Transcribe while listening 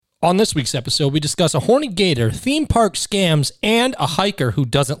On this week's episode, we discuss a horny gator, theme park scams, and a hiker who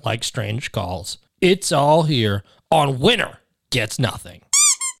doesn't like strange calls. It's all here on Winner Gets Nothing.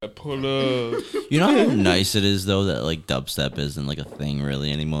 Pull up. You know how nice it is, though, that, like, dubstep isn't, like, a thing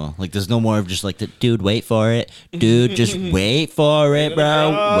really anymore? Like, there's no more of just, like, the, dude, wait for it. Dude, just wait for it,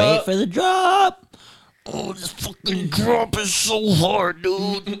 bro. Wait for the drop. Oh, this fucking drop is so hard,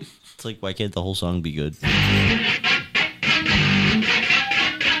 dude. It's like, why can't the whole song be good?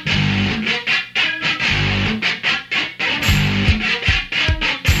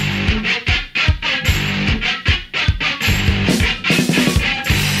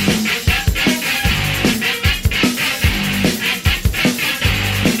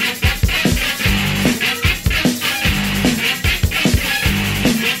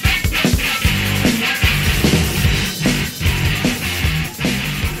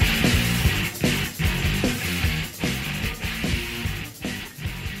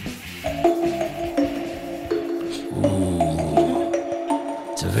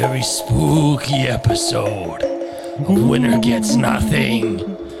 Very spooky episode of Winner Gets Nothing.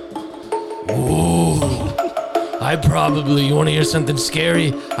 Ooh. You want to hear something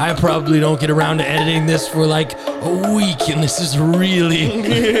scary? I probably don't get around to editing this for like a week, and this is really,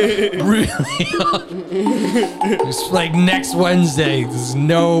 it's like next Wednesday. There's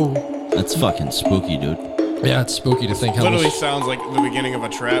no... That's fucking spooky, dude. Yeah, it's spooky to think how Literally much... sounds like the beginning of a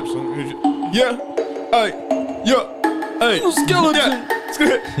trap song. Yeah. Hey. Skeleton.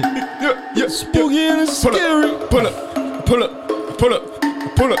 Yeah. Yeah. Spooky and it's scary. Pull up.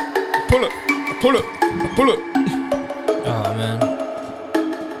 Oh, man.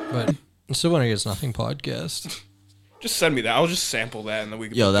 But it's the Winner Gets Nothing podcast. Just send me that. I'll just sample that and then we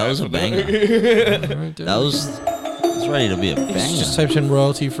can. Yo, that was a banger. That was ready to be a banger. Just typed in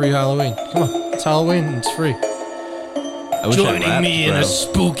royalty-free Halloween. Come on, it's Halloween and it's free. I wish I Joining rapped, me in bro. a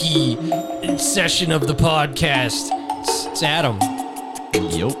spooky session of the podcast, it's Adam.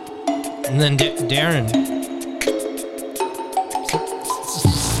 Yup. And then Darren.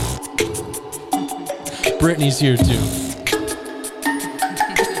 Brittany's here too.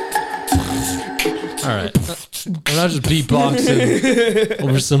 All right. We're not just beatboxing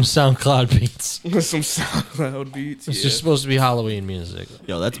over some SoundCloud beats. Some SoundCloud beats. It's just supposed to be Halloween music.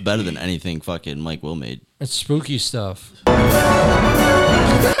 Yo, that's better than anything fucking Mike Will made. It's spooky stuff.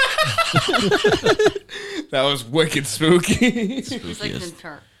 That was wicked spooky. It's like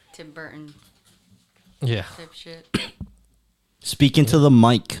Tim Burton Yeah. type shit. Speaking to the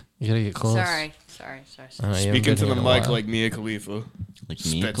mic. You gotta get close. Sorry. You haven't Speaking been to here the in a mic while. like Mia Khalifa. Like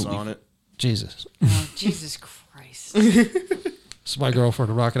me. Spits on it. Jesus. Oh, Jesus Christ. It's my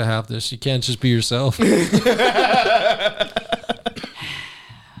girlfriend. I'm not gonna have this. You can't just be yourself.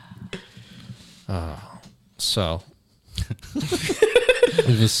 So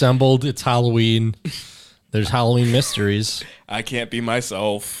we've assembled. It's Halloween. There's Halloween mysteries. I can't be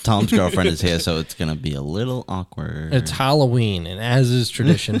myself. Tom's girlfriend is here, so it's gonna be a little awkward. It's Halloween, and as is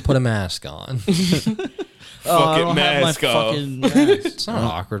tradition, put a mask on. Fucking mask off. It's not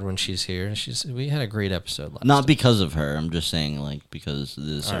awkward when she's here. We had a great episode last Not time. because of her. I'm just saying, like, because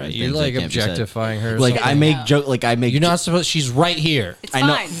there's All certain right, things you're that like can't be said. objectifying her. or Like something. I make joke. Like I make. You're not supposed. She's right here. It's I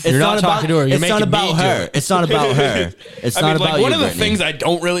know. fine. It's You're not not about talking to her. You're it's not making me about do her. it. It's not about her. It's I not mean, about like, you, one of the Brittany. things I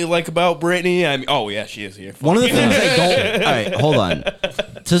don't really like about Brittany. Oh yeah, she is here. One of the things I don't. All right, hold on.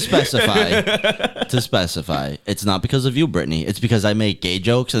 To specify, it's not because of you, Brittany. It's because I make gay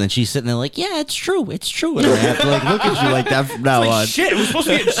jokes, and then she's sitting there like, "Yeah, it's true, and I have to like look at you like that from now on. Shit, it was supposed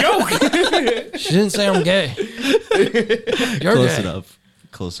to be a joke. She didn't say I'm gay. You're Close gay. enough.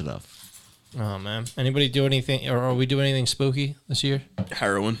 Close enough. Oh man. Anybody do anything, or are we doing anything spooky this year?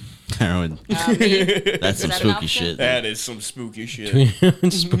 Heroin. Heroin. That's some that an spooky option? shit. That is some spooky shit.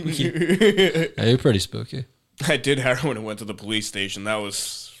 Spooky. Yeah, you're pretty spooky. I did heroin and went to the police station. That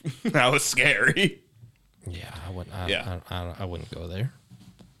was scary. Yeah, I wouldn't. Yeah. I wouldn't go there.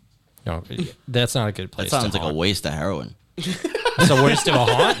 No, that's not a good That place. sounds to like a haunt. waste of heroin. It's a waste of a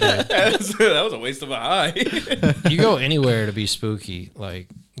haunt. There. That was a waste of a high. You go anywhere to be spooky, like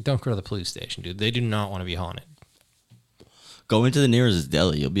don't go to the police station, dude. They do not want to be haunted. Go into the nearest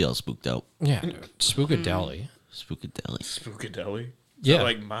deli. You'll be all spooked out. Yeah, dude. Spookadeli. Spookadeli. Spookadeli. Yeah,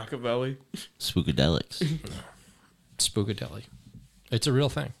 Like Machiavelli. Spookadelics. Spookadeli. It's a real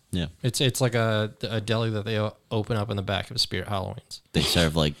thing. Yeah. It's like a deli that they open up in the back of Spirit Halloweens. They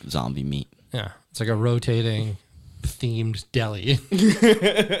serve like zombie meat. Yeah, it's like a rotating themed deli.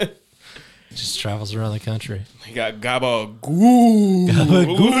 Just travels around the country. They got Gabagoo.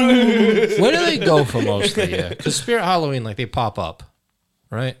 Where do they go for mostly? Yeah, because Spirit Halloween, like they pop up,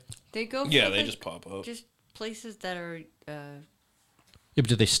 right? They go. Yeah, for they the- just pop up. Just places that are. Yeah, but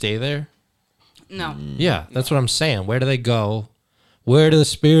do they stay there? No. Yeah, that's what I'm saying. Where do they go? Where do the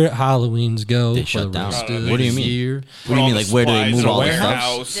spirit Halloweens go? They for shut the down. rest of What do you the mean? year? What do you mean? Like, where do they move all the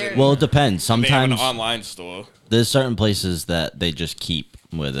warehouse? stuff? Well, it depends. They have an Sometimes online store. there's certain places that they just keep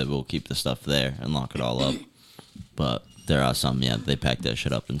where they will keep the stuff there and lock it all up. But there are some, they pack that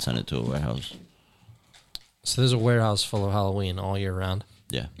shit up and send it to a warehouse. So there's a warehouse full of Halloween all year round.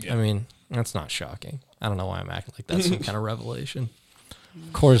 Yeah. Yeah. I mean, that's not shocking. I don't know why I'm acting like that's some kind of revelation.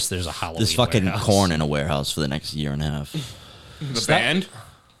 Of course, there's a Halloween. There's fucking warehouse. corn in a warehouse for the next year and a half. The band?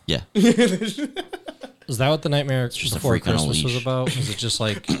 Yeah. Is that what the Nightmare just a Before freak on a Christmas was leash. about? Was it just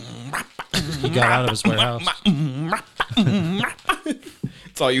like he got out of his warehouse?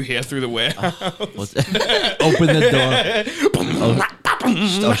 That's all you hear through the warehouse. What's Open the door.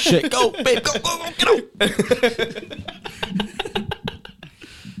 Oh shit. Go, babe. Go, get out.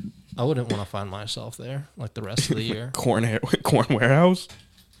 I wouldn't want to find myself there like the rest of the year. Corn warehouse?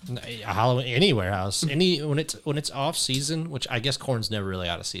 Halloween, any warehouse, when it's off season, which I guess corn's never really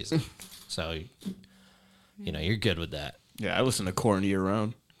out of season, so you're good with that. Yeah, I listen to Corn year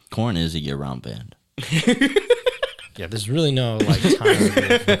round. Corn is a year-round band. Yeah, there's really no like time of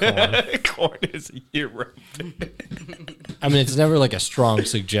year for corn. Corn is a year round. I mean, it's never like a strong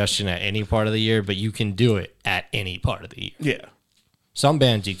suggestion at any part of the year, but you can do it at any part of the year. Yeah. Some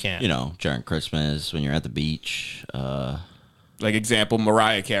bands you can't. During Christmas, when you're at the beach. Like example,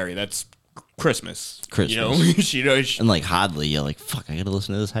 Mariah Carey. That's Christmas. Christmas. She knows. And like Hadley, you're like, fuck, I gotta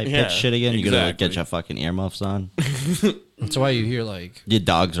listen to this hype Yeah, pitch shit again. You gotta like, get exactly. your fucking earmuffs on. That's why you hear like Your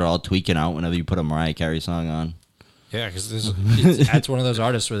dogs are all tweaking out whenever you put a Mariah Carey song on. yeah, because that's one of those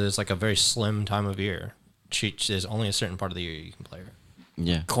artists where there's like a very slim time of year. There's only a certain part of the year you can play her.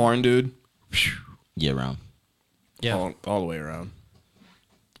 Yeah. Corn, dude. Year round. Yeah, All the way around.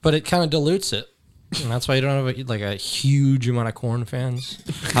 but it kind of dilutes it, and that's why you don't have like a huge amount of corn fans.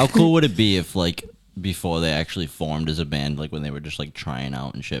 How cool would it be if like before they actually formed as a band, like when they were just like trying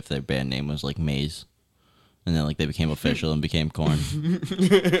out and shit, if their band name was like Maze? And then like they became official and became Corn.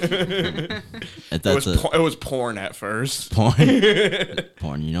 It was porn at first. Porn.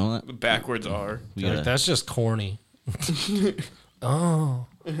 Porn, you know that? The backwards are. We Like, gotta, that's just corny. Oh,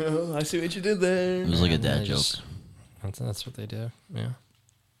 I see what you did there. it was like a dad They joke. just- That's what they do. Yeah.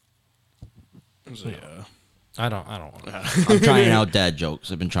 So, yeah. I don't want to. I'm trying out dad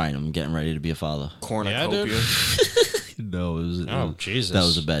jokes. I've been trying them. I'm getting ready to be a father. Cornucopia. No, it was. Oh, Jesus. That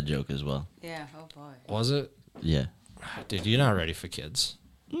was a bad joke as well. Yeah. Oh boy. Was it? Yeah. Dude, you're not ready for kids.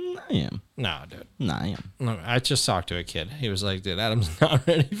 I am. No, dude. Nah, I am. No, I just talked to a kid. He was like, dude, Adam's not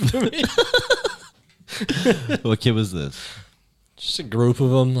ready for me. What kid was this? Just a group of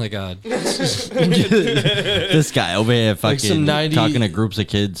them, like a. This guy over here fucking some 90 talking to groups of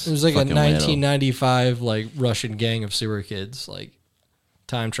kids. It was like a Fucking weirdo. 1995 like Russian gang of sewer kids, like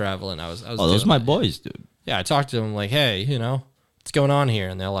time traveling. I was. Oh, those are doing my that. boys, dude. Yeah, I talked to them like, hey, what's going on here?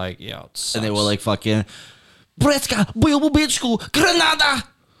 And they're like, yeah, it sucks. And they were like fucking Bretska, Bujububitsku, Granada.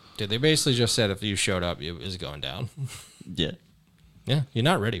 dude, they basically just said if you showed up, it was going down. Yeah. Yeah, you're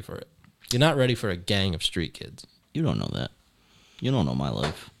not ready for it. You're not ready for a gang of street kids. You don't know that. You don't know my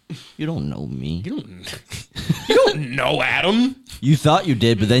life. You don't know me. You don't know Adam. You thought you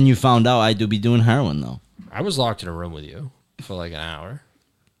did, but then you found out I do be doing heroin though. I was locked in a room with you for like an hour.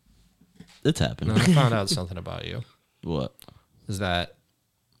 It's And happening. then I found out something about you. What? Is that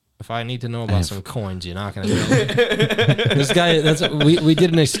if I need to know about some coins, you're not going to tell me. This guy, we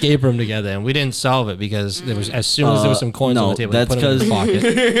did an escape room together, and we didn't solve it because there was as soon as there was some coins on no, the table, that's they put them in his pocket.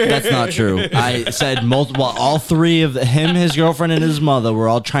 That's not true. I said multiple. All three of him, his girlfriend, and his mother were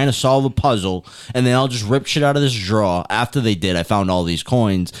all trying to solve a puzzle, and they all just ripped shit out of this drawer. After they did, I found all these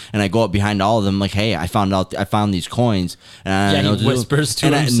coins, and I go up behind all of them like, "Hey, I found these coins." And I Yeah, know he whispers to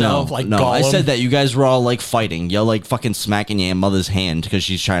himself like no. I Gollum. said that you guys were all like fighting. You're like fucking smacking your mother's hand because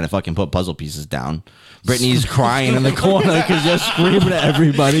she's trying to fucking put puzzle pieces down. Brittany's crying in the corner because you're screaming at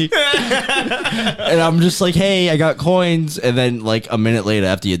everybody. And I'm just like, hey, I got coins. And then like a minute later,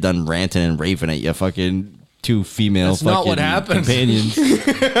 after you're done ranting and raving at your fucking two female That's not fucking what happened. companions.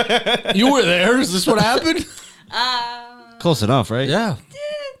 You were there. Is this what happened? Close enough, right? Yeah.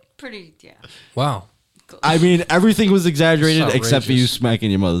 Pretty. Yeah. Wow. I mean, everything was exaggerated It's except for you outrageous.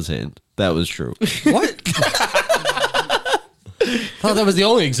 smacking your mother's hand. That was true. What? I thought that was the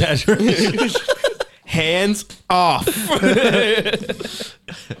only exaggeration. Hands off.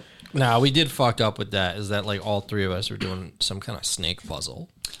 Nah, we did fucked up with that. Is that like all three of us were doing some kind of snake puzzle?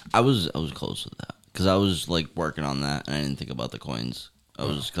 I was close with that because I was like working on that and I didn't think about the coins. I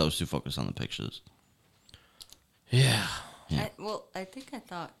was too focused on the pictures. Yeah. Yeah. I think I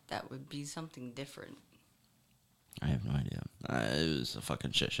thought that would be something different. I have no idea. It was a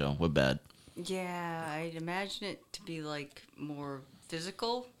fucking shit show. We're bad. Yeah, I'd imagine it to be like more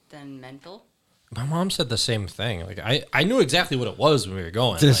physical than mental. My mom said the same thing. Like I knew exactly what it was when we were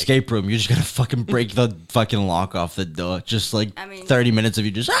going. It's an Like, escape room. You just gotta fucking break the fucking lock off the door. Just like I mean- 30 minutes of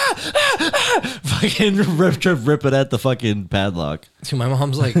you just fucking rip it at the fucking padlock. See, my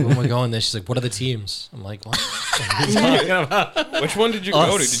mom's like, when we're going there, she's like, what are the teams? I'm like, what? What are you talking about? Which one did you go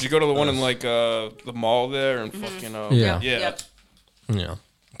to? Us. Did you go to the one in like the mall there and fucking Yeah. yeah. Yep. Yeah.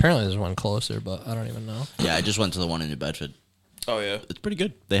 Apparently there's one closer, but I don't even know. Yeah, I just went to the one in New Bedford. Oh yeah. It's pretty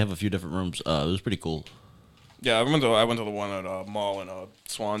good. They have a few different rooms. It was pretty cool. Yeah, I went to the one at mall in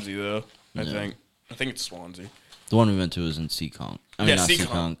Swansea though. I think it's Swansea. The one we went to was in Seekonk. I mean, Yeah, not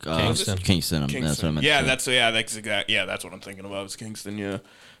Seekonk. Seekonk. Kingston. Kingston. That's what I meant. Yeah, to say. that's exact. Yeah, that's what I'm thinking about. It's Kingston. Yeah.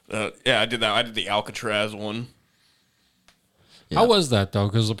 Yeah, I did that. I did the Alcatraz one. Yeah. How was that, though?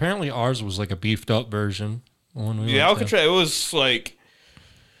 Because apparently ours was like a beefed up version. When we The went there. Alcatraz, it was like,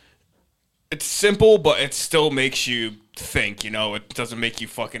 it's simple, but it still makes you think. It doesn't make you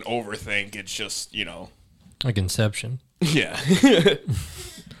fucking overthink. It's just Like Inception. yeah.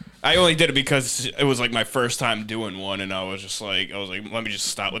 I only did it because it was like my first time doing one, and I was like, let me just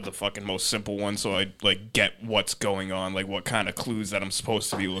start with the fucking most simple one, so I like get what's going on, like what kind of clues that I'm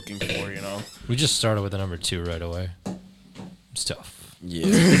supposed to be looking for. We just started with the number 2 right away. It's tough. Yeah.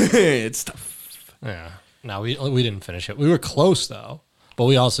 It's tough. Yeah. No, we didn't finish it. We were close, though. But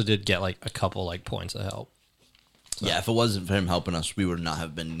we also did get like a couple like points of help. Yeah, if it wasn't for him helping us, we would not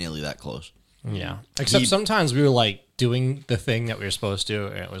have been nearly that close. Yeah. Except sometimes we were like doing the thing that we were supposed to,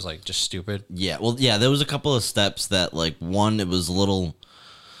 and it was like just stupid. Yeah, well, yeah, there was a couple of steps that, like, one, it was a little,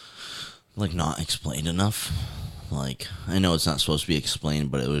 like, not explained enough. Like, I know it's not supposed to be explained,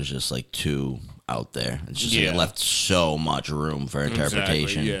 but it was just, like, too out there. It's just, like, Yeah. it left so much room for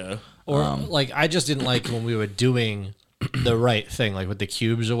interpretation. Exactly, yeah. Or like I just didn't like when we were doing the right thing, like with the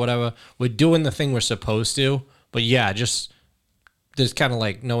cubes or whatever. We're doing the thing we're supposed to, but yeah, just there's kind of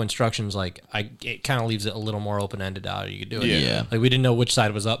like no instructions. Like it kind of leaves it a little more open ended how you could do it. Yeah. Like we didn't know which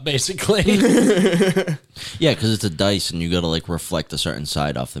side was up, basically. Yeah, because it's a dice, and you got to, like, reflect a certain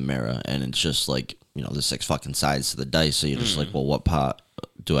side off the mirror, and it's just, like, there's 6 fucking sides to the dice, so you're just like, well, what part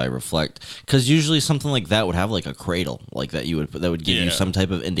do I reflect? Because usually something like that would have, like, a cradle, like, that would give you Yeah. some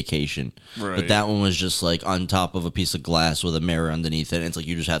type of indication. Right. But that one was just, like, on top of a piece of glass with a mirror underneath it, and it's like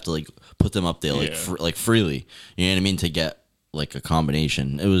you just have to, like, put them up there, like, Yeah. like freely. You know what I mean? To get, like, a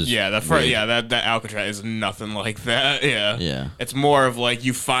combination. It was Yeah, weird. that Alcatraz is nothing like that. Yeah. Yeah. It's more of like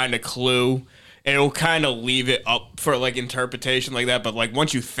you find a clue, and it'll kind of leave it up for like interpretation like that, but like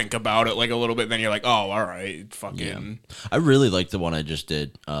once you think about it like a little bit, then you're like, oh, all right, fucking. I really liked the one I just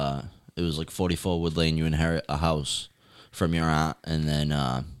did. It was like 44 Wood Lane. You inherit a house from your aunt, and then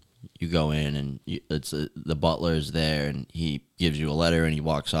you go in, and the butler's there, and he gives you a letter, and he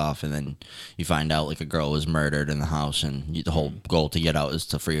walks off, and then you find out like a girl was murdered in the house, and the whole goal to get out is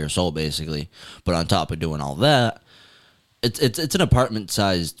to free her soul, basically. But on top of doing all that, it's an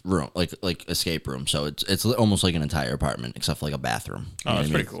apartment-sized room, like escape room. So it's almost like an entire apartment, except for like a bathroom. You know that's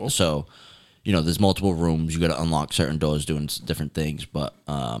what I pretty mean? cool. So, there's multiple rooms. You got to unlock certain doors, doing different things. But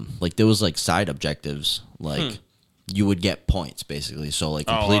like there was like side objectives, like you would get points basically. So like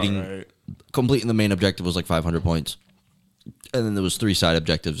completing the main objective was like 500 points, and then there was 3 side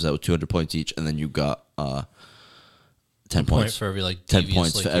objectives that were 200 points each, and then you got 10 Point points for every like 10 devious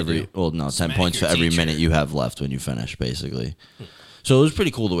points like for you every do. 10 Smack points for your every teacher. minute you have left when you finish, basically. So it was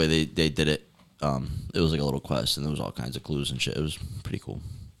pretty cool the way they did it. It was like a little quest, and there was all kinds of clues and shit. It was pretty cool.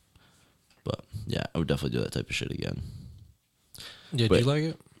 But yeah, I would definitely do that type of shit again. Yeah, But- do you like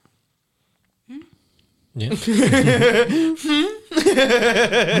it? Yeah.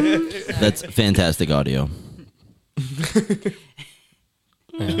 That's fantastic audio.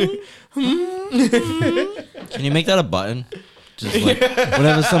 Can you make that a button? Just like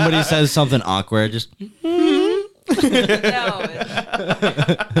whenever somebody says something awkward, just No.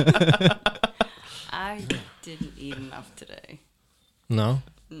 I didn't eat enough today. No,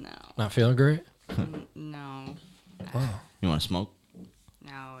 No. not feeling great. No. you want to smoke?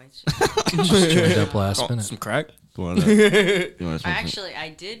 No. It's Just joined up last Oh, minute. some crack? You want to smoke? some- actually, I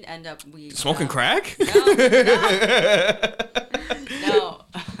did end up Smoking crack? No.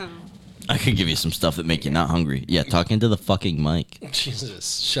 I could give you some stuff that make you not hungry. Yeah, talk into the fucking mic.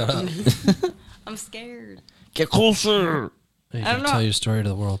 Jesus, shut up. I'm scared. Get closer. You I can don't know. tell your story to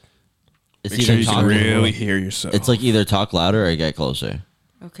the world. It's Make sure either you talk. can really hear yourself. It's like either talk louder or get closer.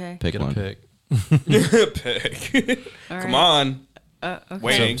 Okay. Pick Get a one. pick. pick. All Come right. on. Okay. It's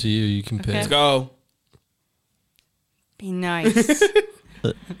Waiting. up to you. You can pick. Let's go. Be nice.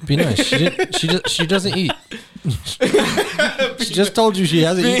 Be nice. She doesn't eat. She just told you she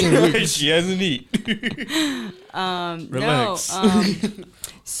hasn't eaten in weeks. She hasn't eaten. Relax. No.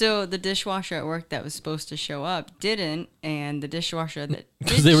 So the dishwasher at work that was supposed to show up didn't, and the dishwasher that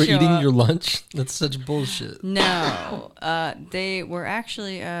Because did they were show eating up, your lunch? That's such bullshit. No, they were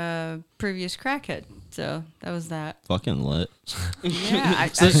actually a previous crackhead. So that was that. Fucking lit. Yeah,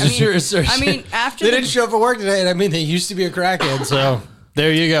 I I mean, after they the- didn't show up for work today, and I mean, they used to be a crackhead, so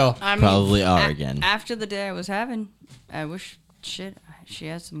there you go. I mean, Probably are again. After the day I was having, I wish she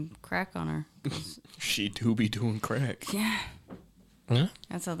had some crack on her. 'Cause, She do be doing crack. yeah, Yeah.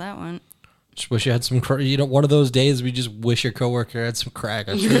 that's how that went. Just wish you had some crack. You know, one of those days we just wish your coworker had some crack.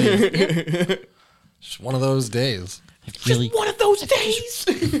 I feel just one of those days. Really, One of those days.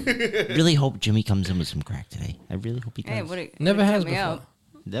 really hope Jimmy comes in with some crack today. I really hope he does. Hey, what it Never it has cut me before. out.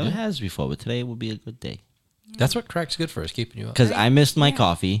 Never has before, but today will be a good day. That's what crack's good for, is keeping you up. Because I missed my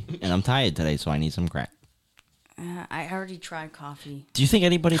coffee, and I'm tired today, so I need some crack. I already tried coffee. Do you think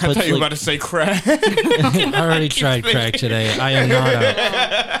anybody I puts thought you were like, about to say crack. I already tried crack today. I am not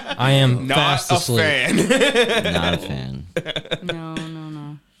a. I am Not fast a asleep. fan. not a fan? No.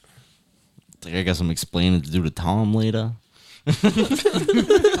 It's like I guess I'm explaining to do to Tom later.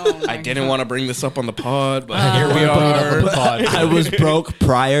 Oh my I didn't God. want to bring this up on the pod, but Here here we are. I was broke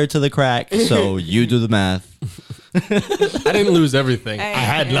prior to the crack, so you do the math. I didn't lose everything. I Hey,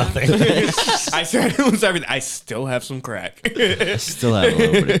 had yeah. nothing. I said it was everything. I still have some crack. Still have a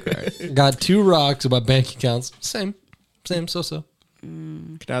little bit of crack. Got 2 rocks in my bank accounts. Same, so.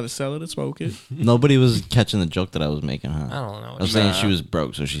 Could either sell it or smoke it. Nobody was catching the joke that I was making, huh? I don't know. I was saying she was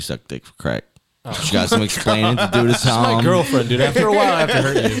broke, so she sucked dick for crack. She got some explaining to do to Tom. My girlfriend, dude. After a while, I have to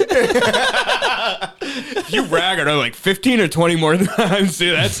hurt you. You rag her like 15 or 20 more times,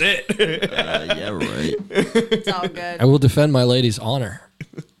 dude. That's it. Yeah, right. It's all good. I will defend my lady's honor.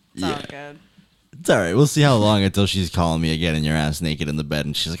 It's all good. It's all right. We'll see how long until she's calling me again and your ass naked in the bed,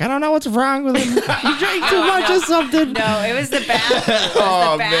 and she's like, "I don't know what's wrong with him. You drank too much or something." No, it was the bathroom. It was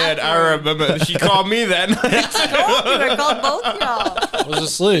Oh, the man. I bathroom. remember. She called me that night. I called both y'all. I was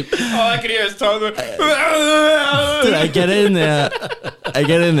asleep. All I could hear is Tom going, Dude, I get in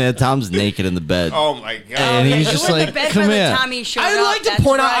there. Tom's naked in the bed. oh, my God. And he's You just were in like, the bed "Come by the here." time he showed I'd up, like to that's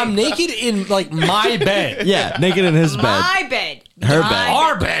point out right. I'm naked in like my bed. Yeah, naked in his bed. My bed. Her My bed.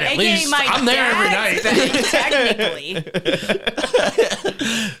 Our bed, at AKA least. my I'm there every dad's night. bed, technically.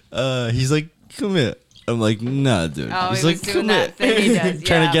 He's like, "Come here." I'm like, "Nah, dude." Oh, He's he like, was doing "Come that here." thing he does.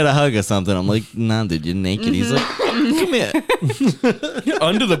 Trying yeah. to get a hug or something. I'm like, "Nah, dude, you're naked." He's like, "Come here."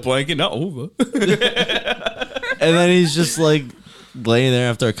 Under the blanket, not over. And then he's just like laying there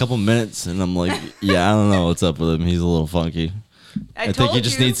after a couple minutes, and I'm like, "Yeah, I don't know what's up with him. He's a little funky. I think told he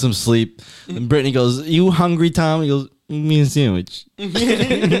just you. needs some sleep." And Brittany goes, "You hungry, Tom?" He goes, "Me a sandwich."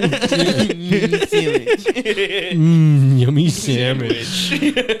 Yummy sandwich.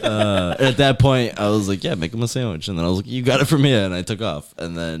 At that point, I was like, "Yeah, make him a sandwich." And then I was like, "You got it from here," and I took off.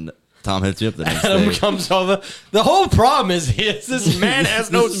 And then Tom hits me up the next Adam day. comes over. The whole problem is this man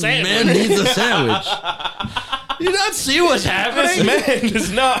has no This sandwich. man needs a sandwich. You not see what's This happening? man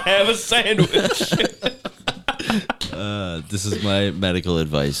does not have a sandwich. This is my medical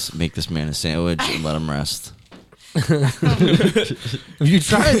advice: make this man a sandwich and let him rest. Have you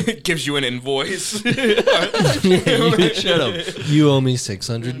tried? Gives you an invoice. Shut up. You owe me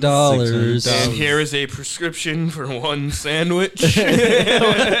 $600. And here is a prescription for one sandwich.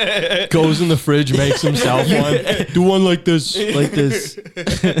 Goes in the fridge, makes himself one. Do one like this. Like this.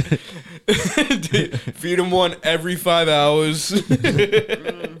 Feed him one every 5 hours.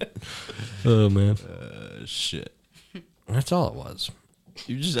 Oh man, Shit. that's all it was.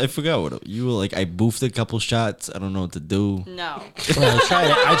 I forgot what you were like. I boofed a couple shots. I don't know what to do. No. I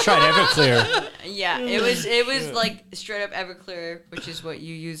tried Everclear. Yeah, it was like straight up Everclear, which is what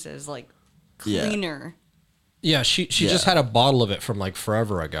you use as like Yeah. cleaner. Yeah, she just had a bottle of it from like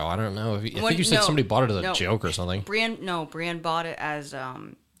forever ago. I don't know. I think you said No, somebody bought it as a no. joke or something. Brian bought it as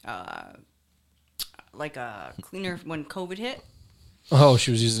like a cleaner when COVID hit. Oh,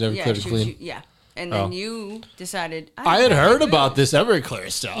 she was using Everclear Yeah, to clean. yeah. And then Oh. you decided I had heard about this Everclear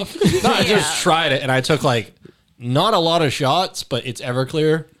stuff. No, I Yeah. just tried it, and I took like not a lot of shots, but it's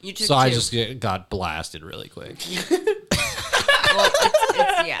Everclear. You took so I two. just got blasted really quick. Well,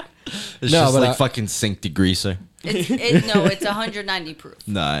 it's yeah. It's No, just but like I- fucking sink degreaser. It's 190 proof.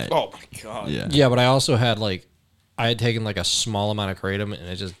 Nah. Oh my God. Yeah. Yeah, but I also had like I had taken like a small amount of kratom, and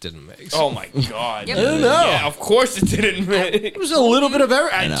it just didn't mix. Oh my God. Yep. I don't know. Yeah, of course it didn't make. It was a little bit of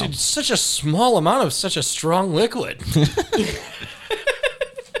every. know. It's such a small amount of such a strong liquid.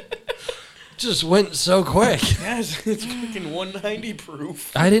 just went so quick. Yes, it's fucking 190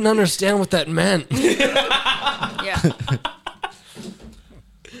 proof. I didn't understand what that meant. Yeah.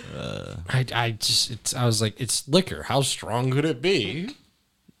 I was like, it's liquor. How strong could it be?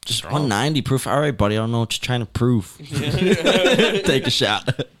 Just 190 proof. All right, buddy. I don't know what you're trying to prove. Take a shot.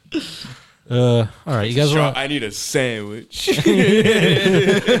 All right, you guys want? I need a sandwich.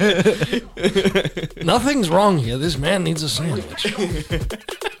 Nothing's wrong here. This man needs a sandwich.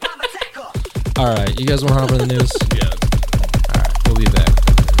 All right, you guys want to hop in the news? Yeah. All right, we'll be back.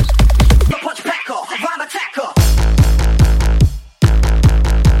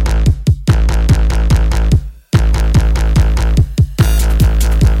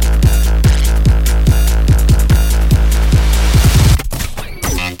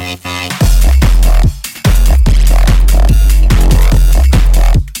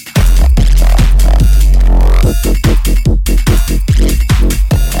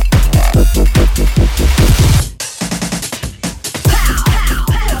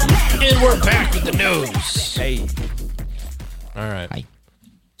 And we're back with the news. Hey, All right. Hi.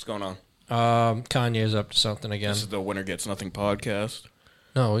 what's going on? Kanye's up to something again. This is the Winner Gets Nothing podcast.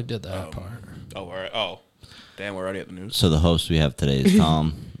 No, we did that part. Oh, all right. Oh, damn, we're already at the news. So the host we have today is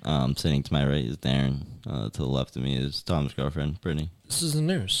Tom. Sitting to my right is Darren. To the left of me is Tom's girlfriend, Brittany. This is the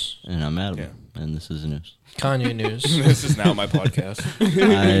news. And I'm Adam. Yeah. And this is the news. Kanye news. This is now my podcast.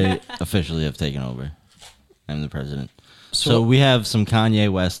 I officially have taken over. I'm the president. So we have some Kanye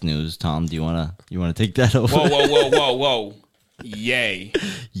West news. Tom, do you wanna take that over? Whoa. Yay.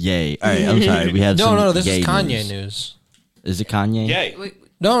 Yay! All right, I'm sorry. We have some No, this yay is Kanye news. Is it Kanye? Yay. Wait,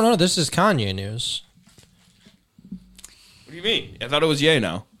 No, this is Kanye news. What do you mean? I thought it was yay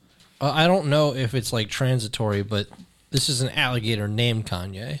now. I don't know if it's like transitory, but this is an alligator named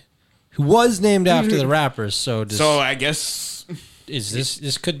Kanye, who was named after the rappers. So I guess is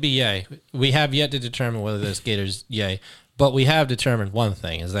this could be yay. We have yet to determine whether this gator's yay, but we have determined one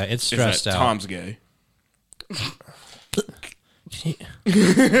thing: is that it's stressed out. Tom's gay. She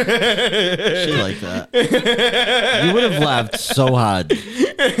like that. You would have laughed so hard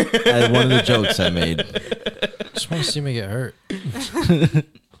at one of the jokes I made. Just want to see me get hurt.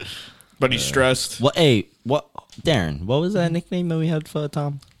 But he's stressed. What? Hey, what? Darren, what was that nickname that we had for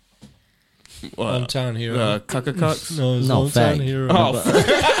Tom? Hometown hero. Cuckacucks? No, it's No, hometown fag. hero. Oh,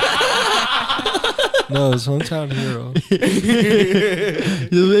 No, it's hometown hero.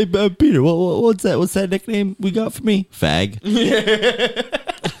 Hey, Peter, what's that? What's that nickname we got for me? Fag. You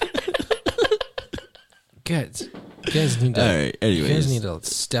guys need to. All right. You guys Anyways, need to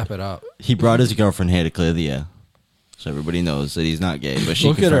step it up. he brought his girlfriend here to clear the air, so everybody knows that he's not gay. But she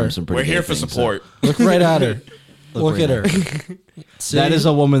Look at confirmed her. some pretty we're gay here for things, so- support. Look right at her. Look right at her. See? That is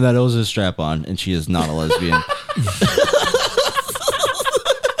a woman that owes a strap on, and she is not a lesbian.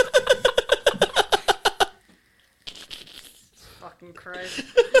 fucking Christ.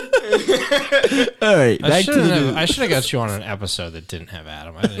 All right, I back to the news. should have got you on an episode that didn't have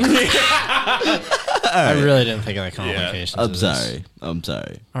Adam. I really didn't think of the complications. I'm of this. sorry. I'm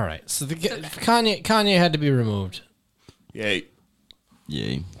sorry. All right, so Kanye had to be removed. Yay.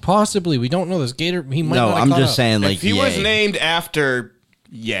 Yay. Possibly, we don't know this gator. He might No, not have I'm caught just up. saying, like, If he was yay. named after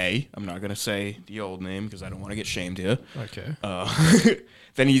Yay, I'm not gonna say the old name because I don't want to get shamed here. Okay.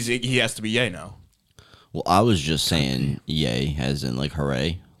 Then he has to be Yay now. Well, I was just saying yay, as in, like,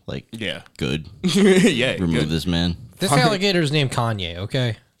 hooray. Like, Yeah. good. Yay. Remove good. this man. This alligator is named Kanye.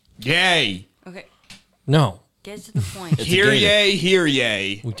 Okay. Yay. Okay, No, get to the point. Here gator. yay. Here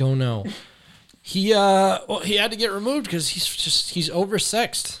yay. we don't know. He he had to get removed because he's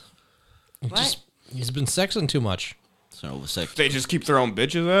oversexed. What? He's been sexing too much. So, over sex. They just keep throwing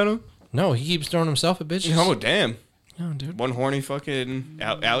bitches at him. No, he keeps throwing himself at bitches. Oh damn. No, dude. One horny fucking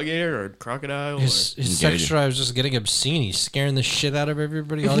alligator or crocodile. His Gator. sex drive is just getting obscene. He's scaring the shit out of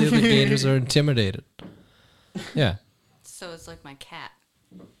everybody. All the other gators are intimidated. Yeah. So it's like my cat.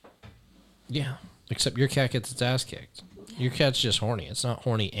 Yeah. Except your cat gets its ass kicked. Your cat's just horny. It's not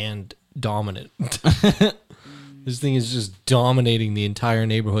horny and dominant. This thing is just dominating the entire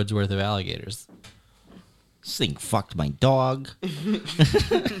neighborhood's worth of alligators. This thing fucked my dog.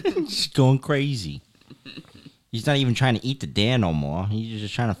 She's going crazy. He's not even trying to eat the Dan no more. He's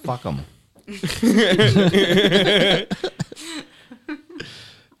just trying to fuck him.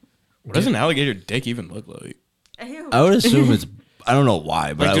 What does an alligator dick even look like? Ew. I would assume it's. I don't know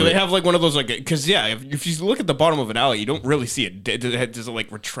why, but Like, I do would, they have like one of those like? Because yeah, if you look at the bottom of an alley, you don't really see it. Does it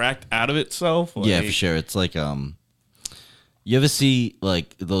like retract out of itself? Like, yeah, for sure. It's like you ever see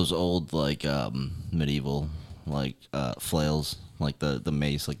like those old like medieval like flails, like the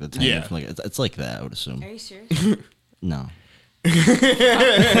mace, like the tang Yeah. from, like it's like that. I would assume. Are you serious? No,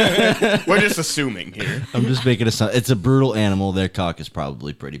 We're just assuming here. I'm just making a sound. It's a brutal animal. Their cock is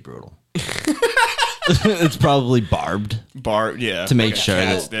probably pretty brutal. It's probably barbed Yeah. to make like a sure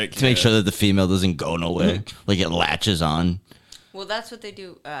cat that stick, to make sure that the female doesn't go nowhere. Like it latches on. Well, that's what they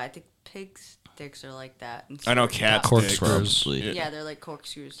do. I think pigs' dicks are like that. And I know so- cat Corkscrews. sticks. Probably. Yeah, they're like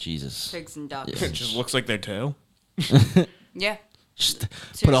corkscrews. Jesus. Pigs and ducks. It just looks like their tail. Yeah. Just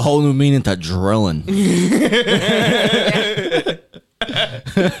put a whole new meaning to drilling.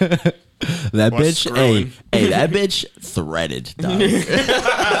 That What's bitch, screwing? hey, that bitch threaded, dog.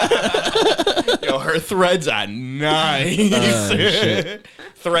 Yo, her threads are nice. Shit.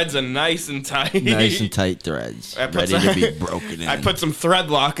 Threads are nice and tight. Nice and tight threads, I put ready to some- be broken in. I put some thread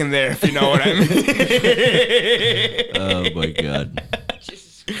lock in there, if you know what I mean. Oh my god.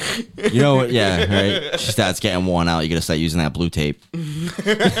 Jesus. You know what? Yeah, right. She starts getting worn out. You gotta start using that blue tape. Yeah,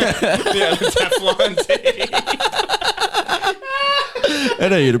 the Teflon tape. I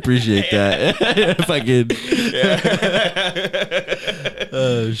know you'd appreciate that. If I could.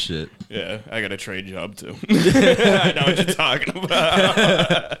 Oh shit. Yeah, I got a trade job too. I know what you're talking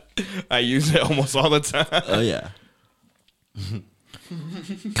about. I use it almost all the time. Oh yeah.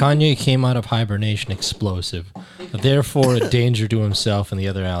 Kanye came out of hibernation explosive, therefore a danger to himself and the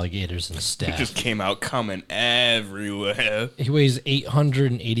other alligators and It staff. just came out coming everywhere. He weighs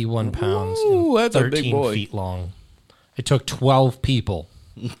 881 pounds Ooh, and that's a big 13 boy. feet long. It took 12 people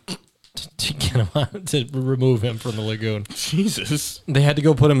to get him out, to remove him from the lagoon. Jesus. They had to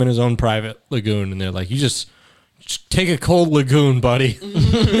go put him in his own private lagoon, and they're like, "You just take a cold lagoon, buddy."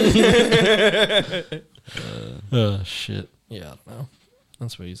 Oh shit! Yeah, no,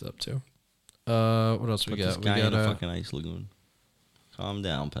 that's what he's up to. What else we Put this got? guy We in got a fucking ice lagoon. Calm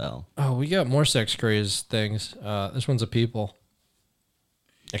down, pal. we got more sex craze things. This one's a people,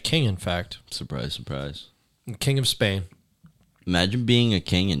 a king, in fact, Surprise, surprise. king of Spain. Imagine being a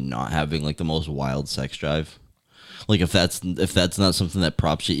king and not having like the most wild sex drive. Like if that's not something that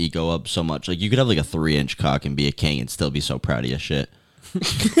props your ego up so much, like you could have like a 3-inch cock and be a king and still be so proud of your shit. You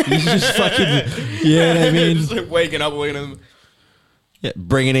just fucking, you know what I mean? Just like waking up, Yeah,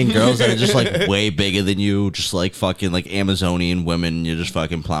 bringing in girls that are just like way bigger than you, just like fucking like Amazonian women. You're just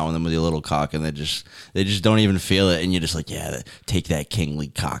fucking plowing them with your little cock, and they just don't even feel it, and you're just like, yeah, take that kingly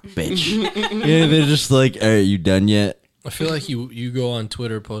cock, bitch. Yeah, they're just like, all right, you done yet? I feel like you go on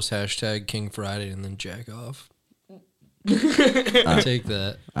Twitter, post hashtag King Friday, and then jack off. I take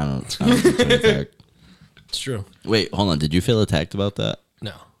that. I don't feel attacked. It's true. Wait, hold on. Did you feel attacked about that?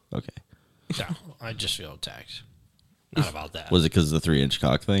 No, Okay. no, I just feel attacked. Not about that. Was it because of the 3-inch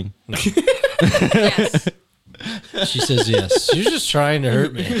cock thing? Yes. She says yes. You're just trying to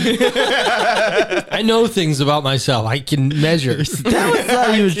hurt me. I know things about myself. I can measure. That was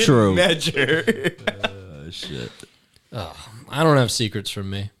not even true. measure. Oh, shit. I don't have secrets from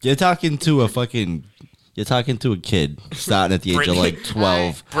me. You're talking to a kid starting at the age of like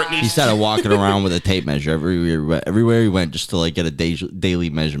 12. Brittany- He started walking around with a tape measure everywhere he went just to like get a daily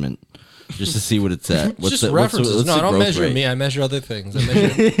measurement. Just to see what it's at. It's just references. what's No, the I don't growth measure rate? me. I measure other things.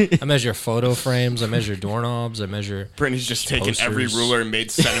 I measure photo frames. I measure doorknobs. I measure. Brittany's just taken every Posters. ruler and made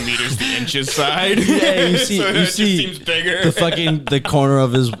centimeters the inches side. Yeah, you see, so you it just see seems bigger. the corner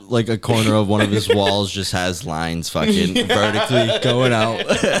of his a corner of one of his walls just has lines fucking vertically going out.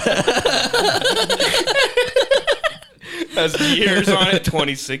 Has years on it,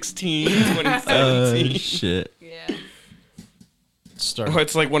 2016, 2017. Shit. Yeah. Start. Oh,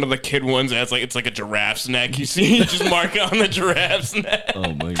 it's like one of the kid ones that's like, it's like a giraffe's neck. You see, you just mark it on the giraffe's neck.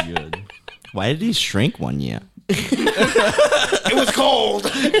 Oh my god. Why did he shrink one year? It was cold.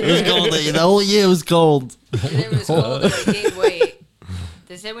 It was cold. The whole year was cold. It was cold. They gain weight.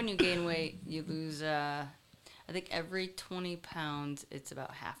 They say when you gain weight, you lose. I think every 20 pounds, it's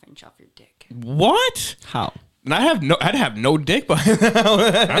about ½ inch off your dick. What? How? And I'd have no dick by now.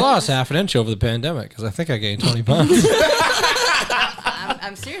 I lost ½ an inch over the pandemic because I think I gained 20 pounds.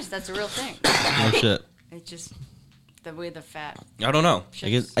 I'm serious. That's a real thing. Oh shit. It's just the way the fat. I don't know.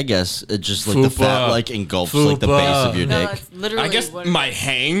 I guess it just like the Fupa. fat like engulfs like the base of your No, dick. it's literally. I guess what my it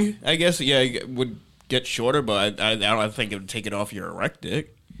is. hang, would get shorter, but I don't think it would take it off your erect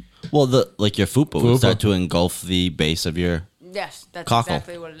dick. Well, your fupa would Fupa. start to engulf the base of your. Yes, that's Cockle.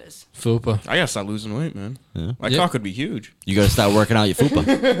 exactly what it is. Fupa. I gotta start losing weight, man. My Yeah. cock would be huge. You got to start working out your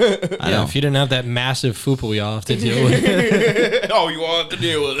fupa. I Yeah, know. if you didn't have that massive fupa we all have to deal with. Oh, you all have to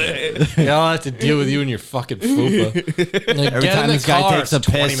deal with it. We all have to deal with you and your fucking fupa. Like, Every get in time the this guy car, takes a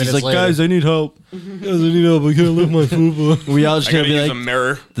 20 piss, he's minutes like, later. "Guys, I need help. Guys, I need help. I can't lift my fupa." We all just I gonna gotta be use like, a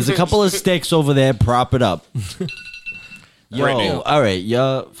mirror. "There's a couple of sticks over there. Prop it up." Yo, Brittany. all right,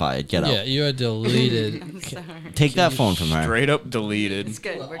 you're fired. Get out. Yeah, you are deleted. I'm sorry. Take that phone from her. Straight up deleted. It's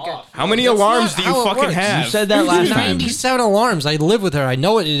good. We're good. How many That's alarms not do how you it fucking works. have? You said that last time. 97 alarms. I live with her. I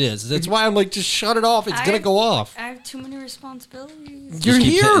know what it is. That's why I'm like, just shut it off. It's I- gonna go off. I have too many responsibilities. You're keep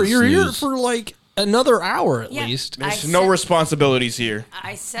here. hitting You're here snooze. for like another hour at Yeah. least. There's I no set- responsibilities here.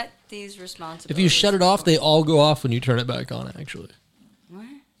 I set these responsibilities. If you shut it off, they all go off when you turn it back on. Actually. What?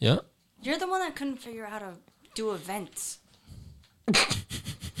 Yeah. You're the one that couldn't figure out how to do events.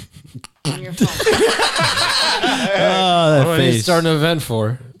 On your phone. Oh, What are you starting an event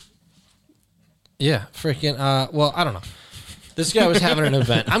for? Yeah, freaking. Well, I don't know. This guy was having an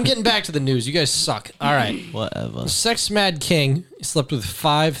event. I'm getting back to the news. You guys suck. All right. Whatever. Sex mad king. He slept with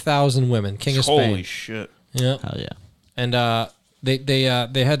 5,000 women. King of Spain. Holy shit. Yeah. Hell yeah. And they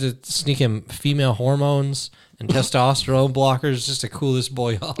had to sneak him female hormones and testosterone blockers just to cool this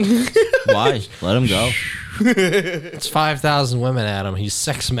boy off. Why? Let him go. It's 5,000 women at him. He's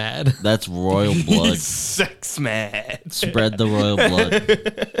sex mad. That's royal blood. Sex mad. Spread the royal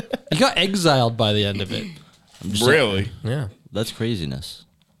blood. He got exiled by the end of it. I'm just Really? Yeah. That's craziness.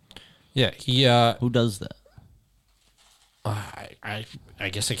 Yeah. He. Who does that? I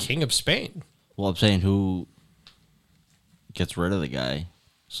guess a king of Spain. Well, I'm saying who gets rid of the guy.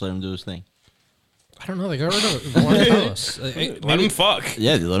 Just let him do his thing. I don't know. They got rid of Warren Palace. Let him fuck.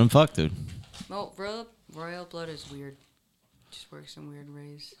 Yeah, dude, let him fuck, dude. Well, royal blood is weird. Just works in weird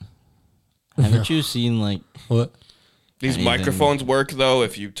ways. Haven't you seen like? What? These Anything. microphones work though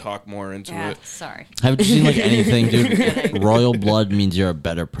if you talk more into Yeah, it. sorry. Haven't you seen like anything, dude? Royal blood means you're a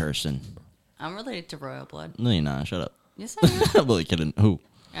better person. I'm related to royal blood. No, you're not. Shut up. Yes, I I'm really kidding. Who?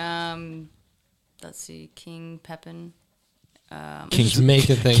 am. Let's see, King Pepin. King, Just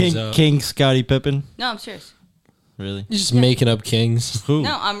making things up. King Scottie Pippen. No, I'm serious. Really? You're just making up kings. Who?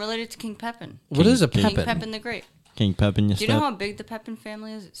 No, I'm related to King Pepin. What is a King King Pepin? Pepin the Great. King Pippen. You Do you know how big the Pepin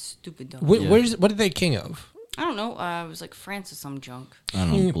family is? It's stupid dumb. What are they king of? I don't know. It was like France or some junk. I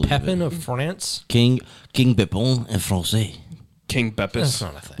don't King believe Pepin it. of France? King Pippin en français. King That's Beppis.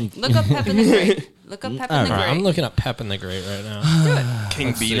 not a thing. Look up Pepin the Great. Look up Pepin the Alright, Great. I'm looking up Pepin the Great right now.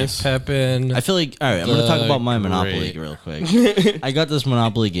 King Venus. Pepin. I feel like all right. I'm gonna talk about my Monopoly Great. real quick. I got this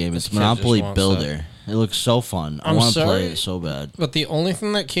Monopoly game. It's This kid Monopoly just wants Builder. It looks so fun. I I'm want to play sorry? it so bad. But the only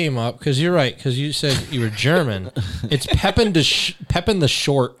thing that came up, because you're right, because you said you were German, it's Pepin the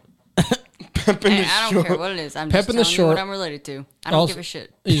Short. Hey, I don't care what it is. I'm just Pepin the telling you what Short. I'm related to. I don't Also- give a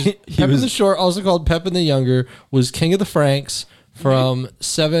shit. Pepin the Short, also called Pepin the Younger, was king of the Franks from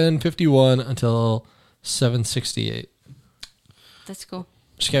 751 until 768. That's cool.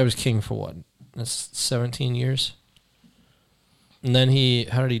 This guy was king for what? That's 17 years. And then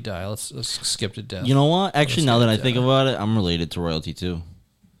how did he die? Let's skip to death. You know what? Actually, now that I think Yeah. about it, I'm related to royalty too.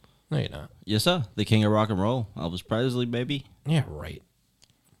 No, you're not. Yes, sir. The king of rock and roll, Elvis Presley, baby. Yeah, right.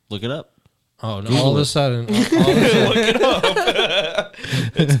 Look it up. Oh, no, Google all of it. a sudden. all of a sudden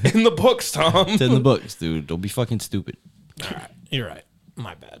It's in the books, Tom. It's in the books, dude. Don't be fucking stupid. you're right.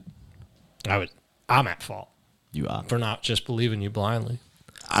 My bad. I'm at fault You are. for not just believing you blindly.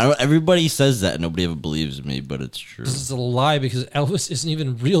 Everybody says that. Nobody ever believes me, but it's true. This is a lie because Elvis isn't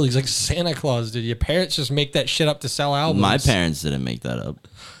even real. He's like Santa Claus, dude. Your parents just make that shit up to sell albums. My parents didn't make that up.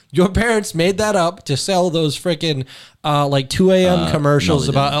 Your parents made that up to sell those freaking like 2 a.m. commercials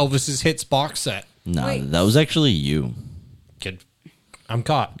no, they about Elvis's hits box set. No, Wait. that was actually you. Good. I'm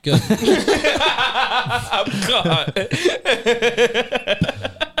caught. Good. God.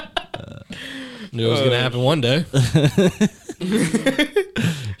 Knew it was gonna happen one day.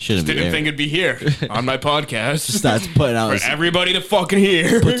 Shouldn't be Didn't there. think it'd be here on my podcast. Starts putting out For his, everybody to fucking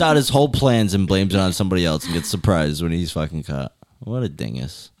hear. puts out his whole plans and blames it on somebody else and gets surprised when he's fucking caught. What a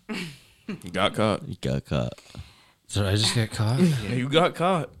dingus. You got caught. He got caught. Did I just get caught? Yeah, you got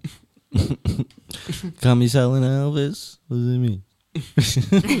caught. Call me selling Elvis. What does it mean?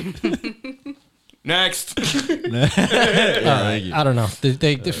 Next. I don't know.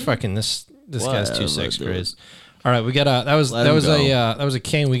 They fucking this guy's too Whatever, sex dude. crazy. All right, we got that was Let him go. that was a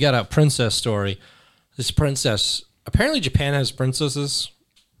king. We got a princess story. This princess apparently Japan has princesses.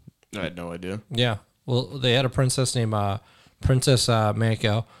 I had no idea. Yeah. Well, they had a princess named Princess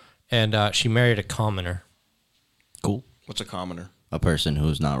Mako, and she married a commoner, Cool. What's a commoner? A person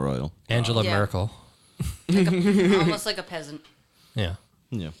who's not royal. Angela Yeah. Merkel. Almost like a peasant. Yeah.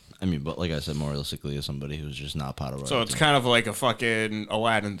 Yeah. I mean, but like I said, more realistically, as somebody who's just not part of royalty. So it's kind of like a fucking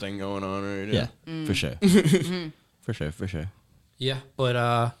Aladdin thing going on right yeah, here. for sure. For sure, for sure. Yeah, but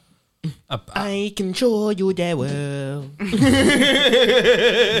I can show you the world.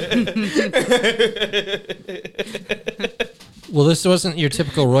 well, this wasn't your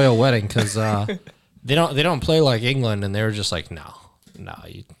typical royal wedding because they don't play like England, and they were just like, no,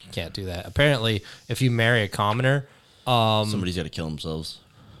 you can't do that. Apparently, if you marry a commoner, Somebody's got to kill themselves.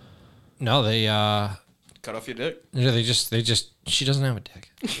 no, they Cut off your dick. they just she doesn't have a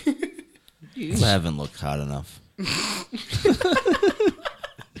dick. You haven't looked hot enough.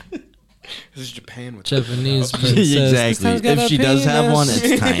 This is Japan with Japanese princess. Exactly. If she does have one,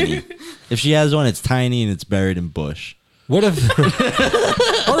 it's tiny. If she has one, it's tiny and it's buried in bush. What if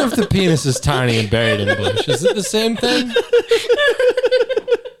the penis is tiny and buried in bush? Is it the same thing?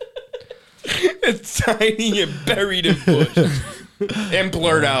 It's tiny and buried in bush. And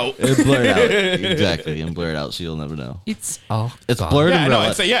blurred out. It's blurred out. Exactly. And blurred out so you'll never know. It's It's blurred Yeah, I in know. real I'd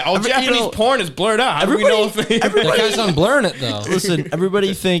life. say, all Japanese porn is blurred out. How do we know if they... That guy's unblurring it though. Listen,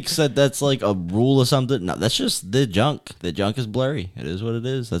 everybody thinks that that's like a rule or something. No, that's just the junk. The junk is blurry. It is what it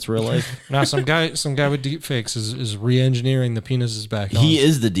is. That's real life. Now some guy with deep fakes is re-engineering the penises back on. He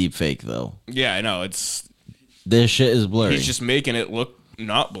is the deep fake though. Yeah, I know. It's... This shit is blurry. He's just making it look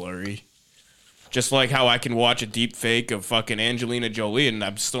not blurry. Just like how I can watch a deep fake of fucking Angelina Jolie and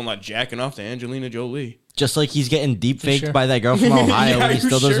I'm still not jacking off to Angelina Jolie. Just like he's getting deep faked sure? by that girl from Ohio Yeah, and he you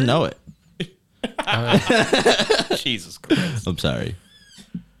still doesn't sure? know it. Jesus Christ. I'm sorry.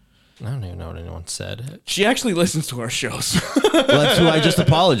 I don't even know what anyone said. She actually listens to our shows. Well, that's who I just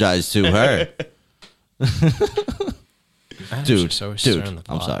apologized to her. Dude, So I'm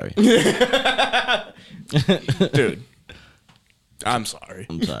sorry. Dude. I'm sorry.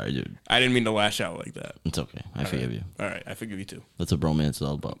 I'm sorry, dude. I didn't mean to lash out like that. It's okay. I forgive you. All right, I forgive you too. That's what bromance is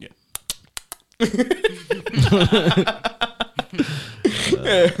all about. Yeah.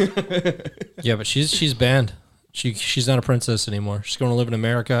 Yeah, but she's banned. She's not a princess anymore. She's going to live in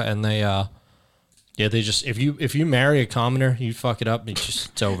America, and they just if you marry a commoner, you fuck it up,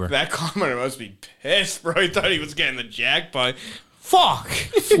 it's over. That commenter must be pissed, bro. He thought he was getting the jackpot. Fuck.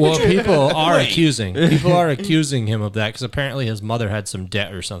 Well, people are accusing him of that because apparently his mother had some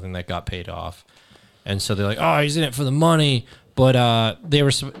debt or something that got paid off, and so they're like, oh, he's in it for the money. But they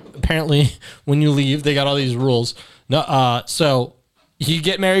were apparently when you leave, they got all these rules. No, so you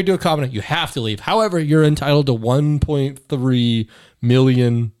get married to a commoner, you have to leave. However, you're entitled to 1.3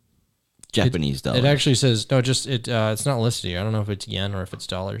 million. Japanese dollar. It actually says no, just it's not listed here. I don't know if it's yen or if it's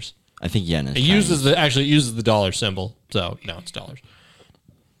dollars. I think yen is. It uses the dollar symbol, so no, it's dollars.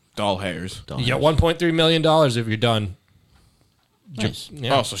 Doll hairs. You get $1.3 million if you're done. Nice.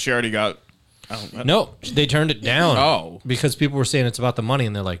 Yeah. Oh, so she already got... No, they turned it down. Oh. Because people were saying it's about the money,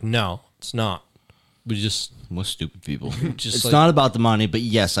 and they're like, no, it's not. We just Most stupid people. Just It's like- not about the money, but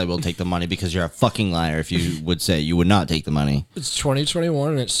yes, I will take the money because you're a fucking liar if you would say you would not take the money. it's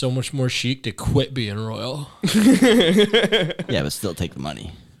 2021, and it's so much more chic to quit being royal. Yeah, but still take the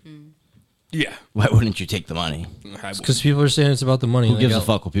money. Yeah. Why wouldn't you take the money? Because people are saying it's about the money. Who and gives they a got-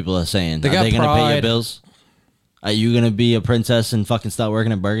 fuck what people are saying? They Are got they going to pay your pride. bills? Are you going to be a princess and fucking start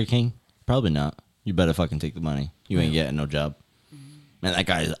working at Burger King? Probably not. You better fucking take the money. You ain't getting no job. Man, that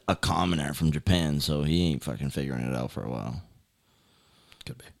guy's a commoner from Japan, so he ain't fucking figuring it out for a while.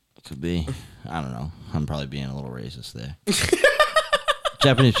 Could be. Could be. I don't know. I'm probably being a little racist there.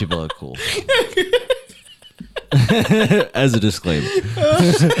 Japanese people are cool. As a disclaimer.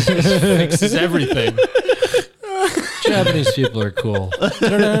 Fixes everything. Japanese people are cool.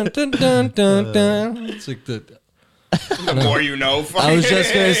 Dun, dun, dun, dun, dun. It's like the The more you know. I was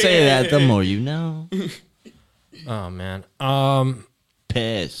just going to say that. The more you know. oh man.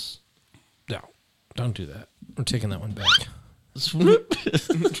 Piss. No, don't do that. I'm taking that one back.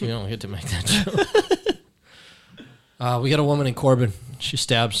 You don't get to make that joke. We got a woman in Corbin. She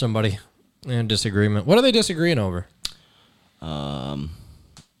stabbed somebody in disagreement. What are they disagreeing over?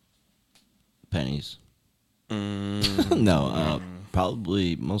 Pennies. No,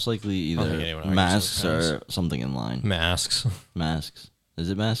 probably, most likely don't think either anyone argues masks with or something in line. Masks. Masks. Is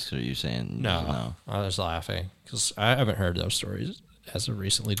it masks or are you saying No. I was laughing because I haven't heard those stories as of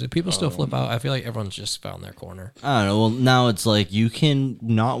recently. Do people still flip out? I feel like everyone's just found their corner. I don't know. Well, now it's like you can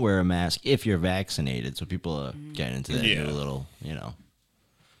not wear a mask if you're vaccinated. So people are getting into that Yeah. new little, you know.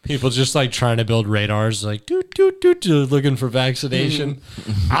 People just like trying to build radars, like doot doot doot doot, looking for vaccination.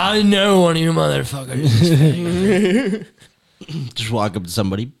 I know one of you motherfuckers. Just walk up to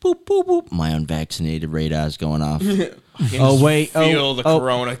somebody, boop, boop, boop. My unvaccinated radar's going off. Oh, wait. Feel the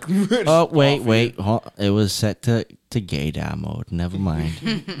corona. Oh, wait. It was set to gaydar mode. Never mind.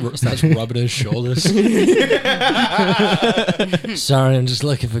 Starts rubbing his shoulders. Sorry, I'm just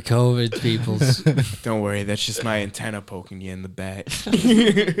looking for COVID, peoples. Don't worry, that's just my antenna poking you in the back.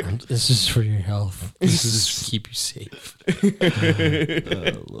 This is for your health. This is to keep you safe.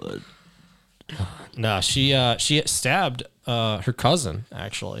 Oh, Lord. No, she stabbed her cousin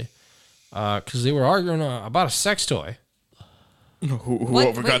actually, because they were arguing about a sex toy.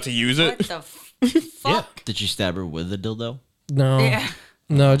 Whoever got to use it. What the fuck? Did she stab her with a dildo? No, Yeah.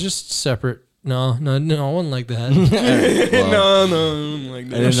 no, just separate. No, I wasn't like that. No, like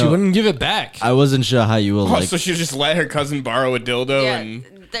that. She wouldn't give it back. I wasn't sure how you will Oh, like. so she just let her cousin borrow a dildo Yeah,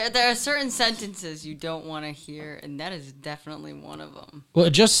 and there are certain sentences you don't want to hear, and that is definitely one of them. Well,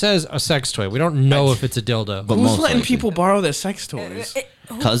 it just says a sex toy. We don't know if it's a dildo. But who's most letting likely. people borrow their sex toys?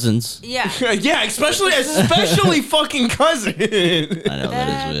 Cousins. Yeah, Yeah, especially fucking cousins. I know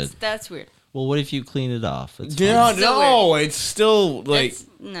that is weird. that's weird. Well, what if you clean it off? It's Yeah, fine. still no, it's still like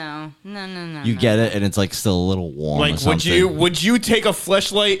No. You get it, and it's like still a little warm. or like something. would you take a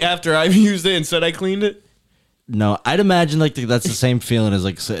fleshlight after I've used it and said I cleaned it? No, I'd imagine like that's the same feeling as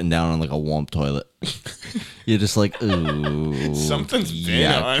like sitting down on like a warm toilet. You're just like, ooh, Something's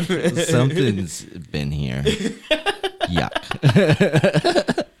been on. Something's been here.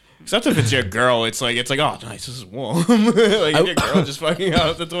 Yuck. Except if it's your girl, it's like oh nice, this is warm. Like if your girl just fucking out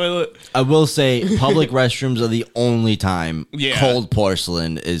of the toilet. I will say, public restrooms are the only time Yeah. cold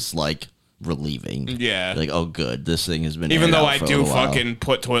porcelain is like relieving. Yeah. Like, oh, good, this thing has been. Even aired though out I for a do little while. fucking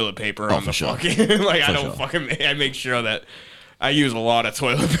put toilet paper Oh, on for the sure. fucking like I For don't sure. fucking I make sure that I use a lot of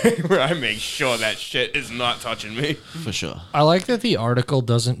toilet paper. I make sure that shit is not touching me. For sure. I like that the article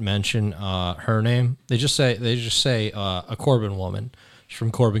doesn't mention her name. They just say a Corbin woman. She's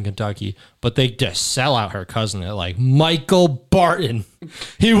from Corbin, Kentucky, but they just sell out her cousin. They're like Michael Barton.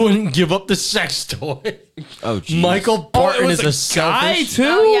 He wouldn't give up the sex toy. Oh, geez. Michael Barton is a guy selfish. too.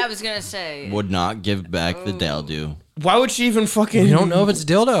 Oh yeah, I was gonna say. would not give back the dildo. Why would she even fucking? You don't know if it's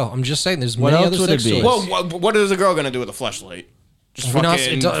dildo. I'm just saying. There's What many else other would sex it be? toys. Well, what is a girl gonna do with a fleshlight? Just We're not-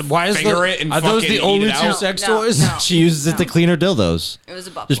 fucking why is finger it and are those fucking the only eat it two out? sex No, toys? no. She uses it to clean her dildos. It was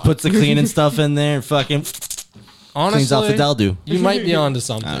a butt Just plug. puts the cleaning stuff in there and fucking Honestly, cleans off the dildo. You might be onto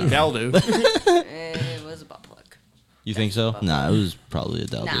something. That'll do. It was a butt plug. You think so? Nah, it was probably a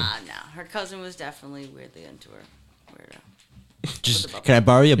dildo. Nah. Her cousin was definitely weirdly into her. Weirdo. Just can I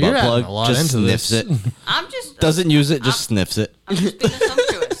borrow your butt You're adding plug? a lot Just into sniffs this. it. I'm just Doesn't use it, just sniffs it. I'm just being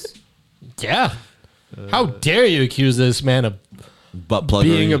assumptuous. Yeah. How dare you accuse this man of Butt plug.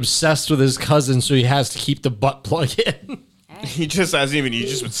 being obsessed with his cousin so he has to keep the butt plug in? He just hasn't even. He's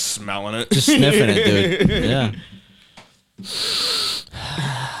just been smelling it. Just sniffing it, dude. Yeah.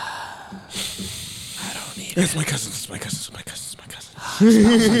 It's my cousin. It's my cousin. It's my cousin.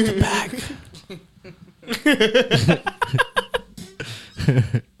 It's my cousin.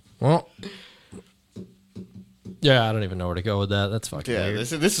 Well, yeah, I don't even know where to go with that. That's fucking Yeah, weird.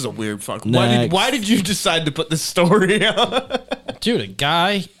 this is a weird fuck. Next. Why did you decide to put this story out? Dude, a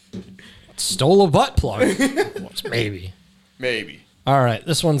guy stole a butt plug. Maybe. Maybe. All right,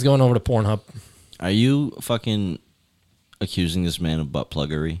 this one's going over to Pornhub. Are you fucking accusing this man of butt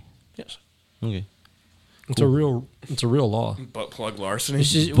pluggery? Yes. Okay. It's a real law. Butt plug larceny.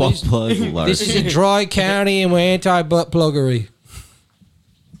 This is, Butt plug this is larceny. a dry county and we're anti-butt pluggery.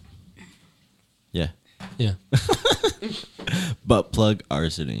 Yeah. Yeah. Butt plug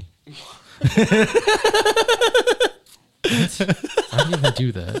arsony. How do you even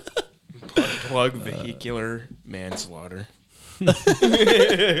do that? Plug vehicular manslaughter.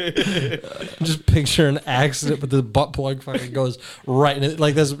 Just picture an accident, but the butt plug fucking goes right in it.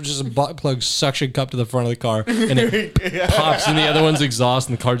 Like there's just a butt plug suction cup to the front of the car, and it pops in the other one's exhaust,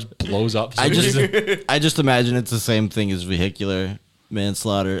 and the car just blows up. I just imagine it's the same thing as vehicular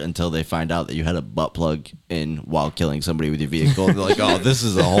manslaughter until they find out that you had a butt plug in while killing somebody with your vehicle. They're like, oh, this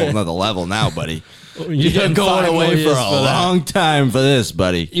is a whole nother level now, buddy. You've been going away for a long time for this,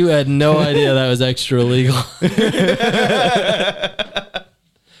 buddy. You had no idea that was extra illegal.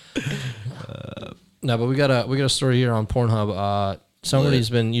 No, but we got a story here on Pornhub. Somebody's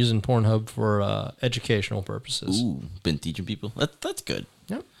been using Pornhub for educational purposes. Ooh, been teaching people. That's good.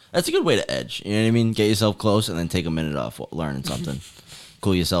 Yep. That's a good way to edge. You know what I mean? Get yourself close and then take a minute off learning something.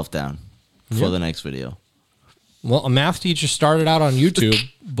 Cool yourself down for the next video. Well, a math teacher started out on YouTube,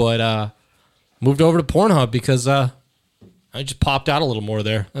 but moved over to Pornhub because I just popped out a little more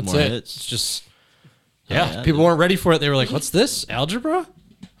there. That's More it. hits. It's just yeah, people weren't ready for it. They were like, "What's this? Algebra?"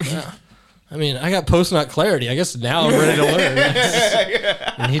 Yeah. I mean, I got post-nut clarity. I guess now I'm ready to learn.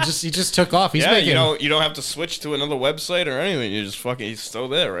 And he just took off. He's Yeah, making, you don't have to switch to another website or anything. You just fucking he's still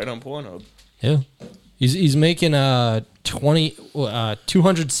there right on Pornhub. yeah. He's making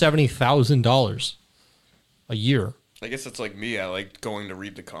 $270,000 a year. I guess it's like me. I like going to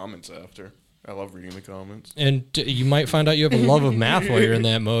read the comments after. I love reading the comments. And you might find out you have a love of math while you're in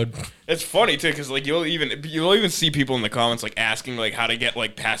that mode. It's funny too, because like you'll even see people in the comments like asking like how to get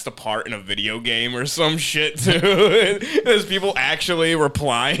like past a part in a video game or some shit too. There's people actually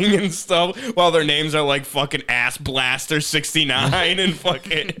replying and stuff while their names are like fucking Ass Blaster 69 and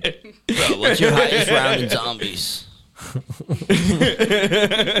fucking. Bro, what's your highest round in zombies?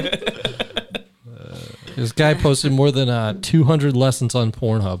 This guy posted more than 200 lessons on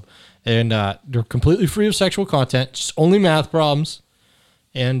Pornhub, and they're completely free of sexual content, just only math problems.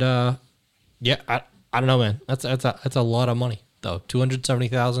 And yeah, I don't know, man. That's a lot of money though.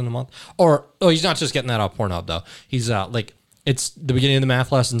 $270,000 a month. Or he's not just getting that off Pornhub though. He's like it's the beginning of the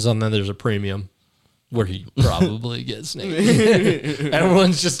math lessons, and then there's a premium where he probably gets naked.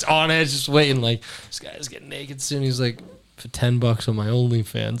 Everyone's just on edge, just waiting. Like, this guy's getting naked soon. He's like, for $10 on my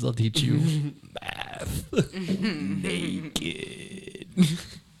OnlyFans, I'll teach you math. Naked.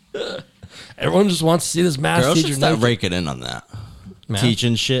 Everyone just wants to see this math Girls should teacher start naked. raking in on that. Math?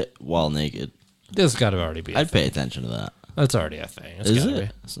 Teaching shit while naked. This got to already be. I'd pay attention to that. That's already a thing. It's Is gotta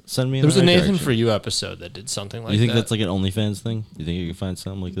it? be. Send me in There was the a right Nathan direction. For You episode that did something like You think that. that's like an OnlyFans thing? You think you can find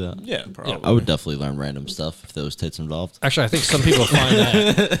something like that? Yeah, probably. I would definitely learn random stuff if there was tits involved. Actually, I think some people find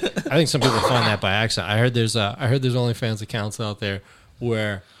that. I think some people find that by accident. I heard there's OnlyFans accounts out there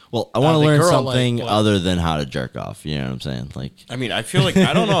where. Well, I want to the learn girl, something like, other than how to jerk off. You know what I'm saying? Like, I mean, I feel like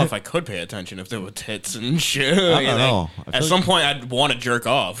I don't know if I could pay attention if there were tits and shit. I don't know. I At feel some point, I'd want to jerk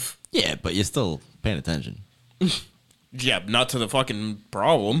off. yeah, but you're still paying attention. Yeah, not to the fucking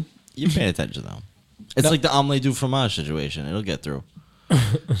problem. You're paying attention though. It's like the omelette du fromage situation. It'll get through.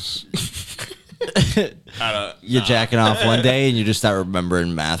 You're jacking off one day and you just start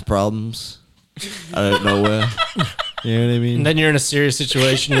remembering math problems out of nowhere. You know what I mean? And then you're in a serious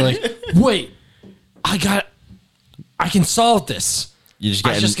situation. You're like, wait, I can solve this. You just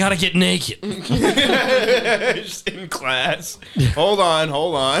I get just got to get naked. Just in class. Hold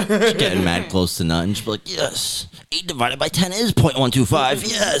on. getting mad close to nothing. Just be like, yes, 8 divided by 10 is 0.125.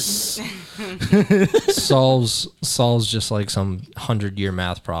 Yes. solves just like some 100-year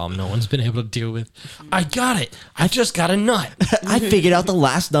math problem no one's been able to deal with. I got it. I just got a nut. I figured out the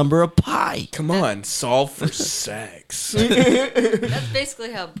last number of pi. Come on, solve for sex. That's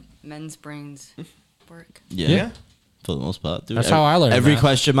basically how men's brains work. Yeah. For the most part, dude. That's how I learned Every math.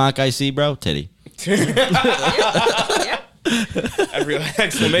 question mark I see, bro, titty. Yep. Every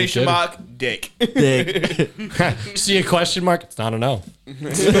exclamation mark, dick. Dick. See a question mark? It's not a no.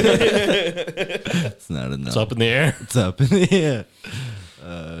 It's not enough. It's up in the air. It's up in the air.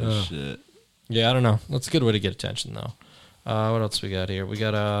 Oh, shit. Yeah, I don't know. That's a good way to get attention, though. What else we got here? We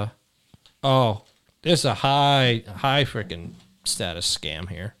got there's a high freaking status scam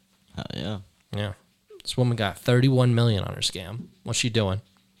here. Hell yeah. Yeah, this woman got 31 million on her scam. What's she doing?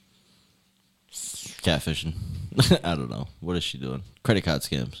 Catfishing. I don't know. What is she doing? Credit card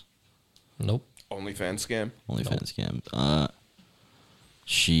scams. Nope. OnlyFans scam. OnlyFans scam.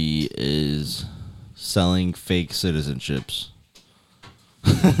 She is selling fake citizenships.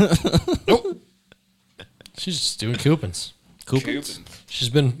 She's just doing coupons. Coupons? She's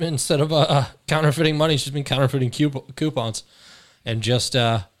been, instead of counterfeiting money, she's been counterfeiting coupons and just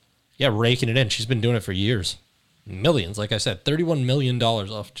raking it in. She's been doing it for years. Millions, like I said, $31 million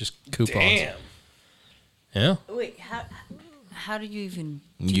off just coupons. Damn. Yeah. Wait, how do you even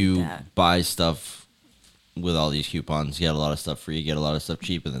do You that? buy stuff with all these coupons. You get a lot of stuff free. You get a lot of stuff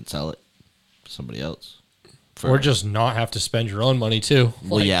cheap, and then sell it to somebody else. Or just not have to spend your own money too.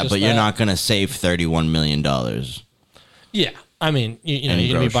 Well, Like, yeah, just but you're that. not going to save $31 million Yeah, I mean, you know,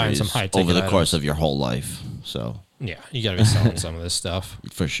 you're gonna be buying some high ticket over the items. course of your whole life. So Yeah, you gotta be selling some of this stuff.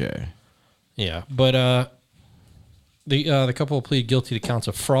 for sure. Yeah, but the couple plead guilty to counts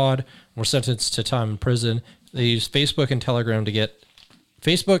of fraud. Were sentenced to time in prison. They used Facebook and Telegram to get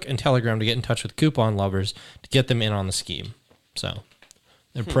in touch with coupon lovers to get them in on the scheme. So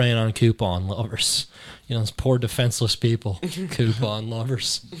they're preying on coupon lovers. You know, those poor defenseless people. Coupon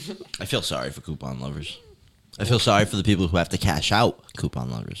lovers. I feel sorry for coupon lovers. I feel sorry for the people who have to cash out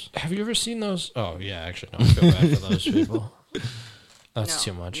coupon lovers. Have you ever seen those? Oh yeah, actually, no, I feel bad for those people. That's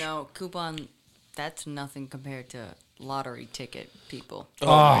too much. No, coupon, that's nothing compared to lottery ticket people.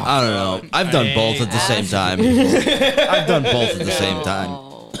 I don't know. I've done both at the same time. I've done both at the same time.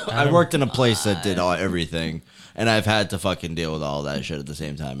 Oh, I worked in a place that did everything, and I've had to fucking deal with all that shit at the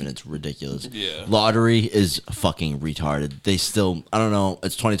same time, and it's ridiculous. Yeah. Lottery is fucking retarded. They still, I don't know,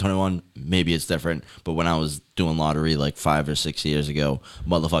 it's 2021, maybe it's different, but when I was doing lottery like 5 or 6 years ago,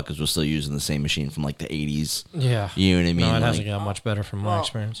 motherfuckers were still using the same machine from like the 80s. Yeah. You know what I mean? No, it Like, hasn't got much better from my well,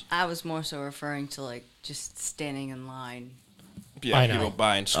 experience. I was more so referring to like just standing in line Yeah, I know. people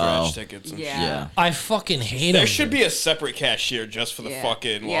buying scratch Oh. tickets and Yeah. shit. Yeah. I fucking hate There them. should be a separate cashier just for the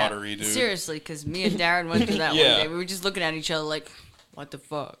fucking Yeah. lottery, dude. Seriously, because me and Darren went through that Yeah. one day. We were just looking at each other like, what the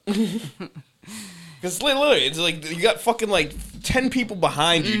fuck? Because literally, it's like you got fucking like 10 people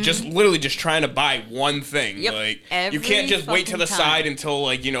behind you, just literally just trying to buy one thing. Yep. Like you Every can't just wait to the fucking time. side until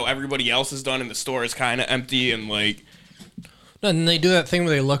like everybody else is done and the store is kind of empty and like. And they do that thing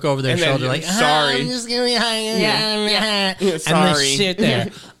where they look over their And then, shoulder like, sorry. I'm just gonna be high. Yeah, And Sorry. they sit there.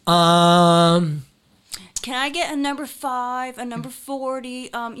 Can I get a number 5, a number 40?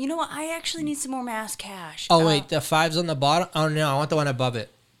 You know what? I actually need some more mass cash. Oh wait, the 5's on the bottom. Oh no, I want the one above it.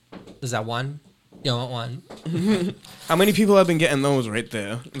 Is that 1? You want 1? How many people have been getting those right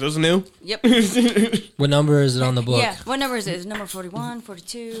there? Are those new? Yep. What number is it on the book? Yeah. What number is it? Is it number 41,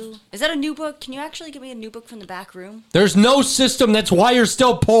 42? Is that a new book? Can you actually give me a new book from the back room? There's no system. That's why you're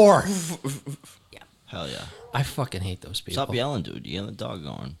still poor. Hell yeah. I fucking hate those people. Stop yelling, dude. You got the dog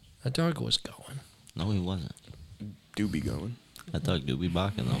going. That dog was going. No, he wasn't. Do be going. That dog do be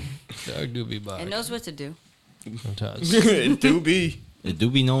barking, though. Dog do be by. It knows what to do. It does. It do be. It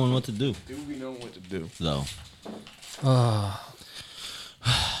do be knowing what to do, Do be knowing what to do. though. Yeah,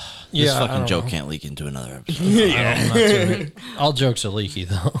 This I fucking don't joke know. can't leak into another episode. I'm not doing it. All jokes are leaky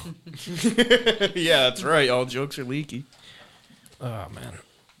though. Yeah, that's right. All jokes are leaky. Oh man.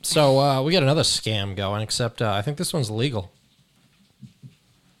 So we got another scam going, except I think this one's legal.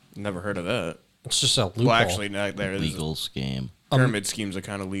 Never heard of that. It's just a loophole. Well, actually, not there. Legal scam. Pyramid schemes are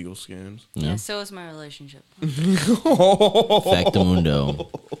kind of legal scams. Yeah. Yeah, so is my relationship. Factamundo.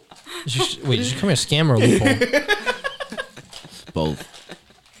 Wait, did you come here scam or loophole? Both.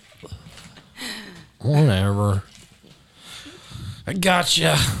 Whatever. I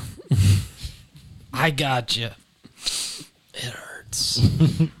gotcha. I gotcha. It hurts.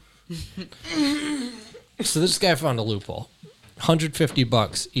 So this guy found a loophole.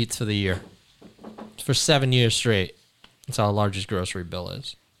 $150 eats for the year. For 7 years straight. That's how the largest grocery bill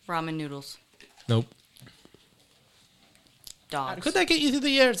is. Ramen noodles. Nope. Dogs. Could that get you through the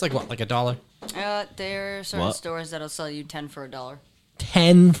year? It's like what, like $1? There are certain What? stores that'll sell you 10 for $1.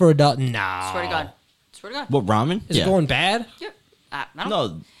 10 for $1? Nah. Swear to God. Swear to God. What, ramen? Is it going bad? Yep. I don't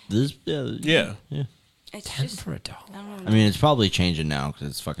No, this. Yeah. It's 10 just, for $1. I don't know. I mean, it's probably changing now because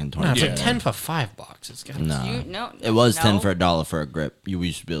it's fucking 20. Nah, it's Yeah. like 10 for $5. It's got Nah. No, It was no. 10 for $1 for a grip. You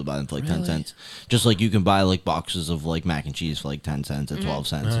used to be able to buy them for like 10 cents. Just like you can buy like boxes of like mac and cheese for like 10 cents or 12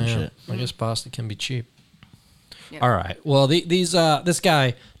 cents and shit. I guess pasta can be cheap. Yep. All right. Well, this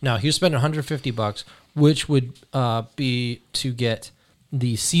guy, no, he was spending $150, which would be to get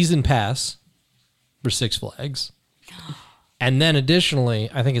the season pass for Six Flags, and then additionally,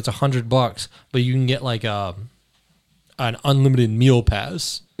 I think it's $100, but you can get like an unlimited meal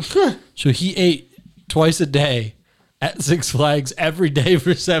pass. So he ate twice a day at Six Flags every day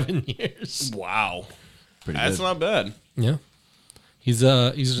for 7 years. Wow. Pretty That's good. not bad. Yeah, he's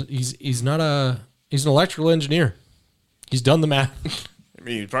an electrical engineer. He's done the math. I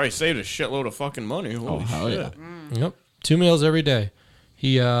mean, you probably saved a shitload of fucking money. Holy hell shit. yeah. Yep, 2 meals every day.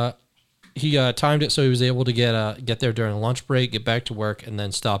 He timed it so he was able to get there during lunch break, get back to work, and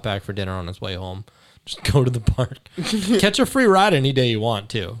then stop back for dinner on his way home. Just go to the park, catch a free ride any day you want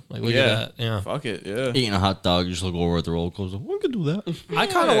too. Like look Yeah. at that. Yeah, Fuck it. Yeah. Eating a hot dog, you just look over at the roller coaster. We could do that. I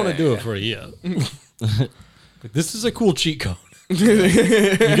kind of want to do it for a year. Like, this is a cool cheat code.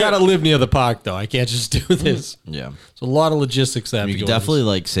 You gotta live near the park though. I can't just do this. Yeah. It's a lot of logistics that have You to could go into definitely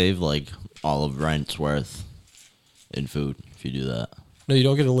like save like all of rent's worth in food if you do that. this. No, you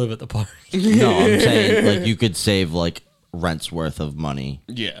don't get to live at the park. No, I'm saying like you could save like rent's worth of money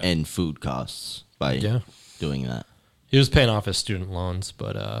Yeah. and food costs by Yeah. doing that. He was paying off his student loans,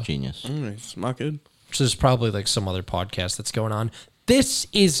 but Genius. It's not good. there's probably like some other podcast that's going on. This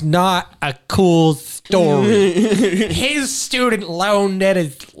is not a cool story. His student loan debt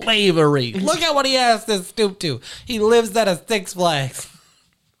is slavery. Look at what he has to stoop to. He lives at a Six Flags.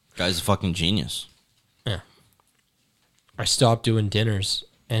 Guy's a fucking genius. Yeah. I stopped doing dinners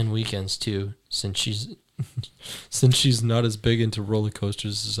and weekends too, since she's not as big into roller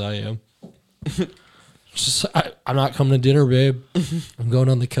coasters as I am. I'm not coming to dinner, babe. I'm going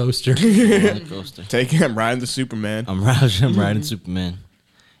on the coaster. Roller coaster. Take him riding the Superman. I'm riding Superman.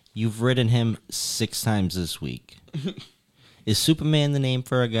 You've ridden him 6 times this week. Is Superman the name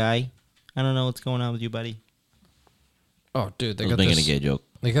for a guy? I don't know what's going on with you, buddy. Oh, dude, I was making a gay joke.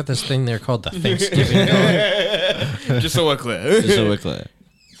 They got this thing there called the Thanksgiving dog. Just so we're clear. Just so we're clear.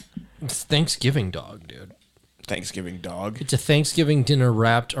 It's Thanksgiving dog, dude. Thanksgiving dog. It's a Thanksgiving dinner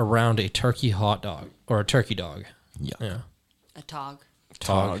wrapped around a turkey hot dog or a turkey dog. Yuck. Yeah. A tog.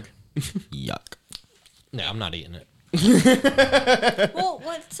 Tog. Yuck. No, I'm not eating it. Well,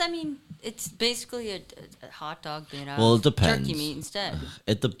 I mean, it's basically a hot dog made out Well, it of depends. turkey meat instead.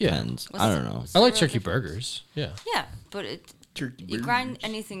 It depends. What's I the- don't know. what's I the like real turkey difference? burgers. Yeah. Yeah, but Turkey you grind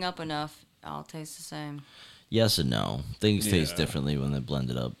anything up enough, it'll taste the same. Yes and no. Things taste Yeah. differently when they're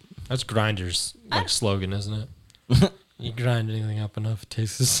blended up. That's Grinder's like slogan, isn't it? You grind anything up enough, it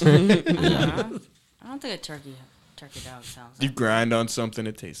tastes the same. I don't think a turkey dog sounds You like grind on something,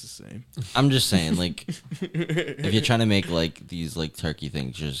 it tastes the same. I'm just saying, like, if you're trying to make like these like turkey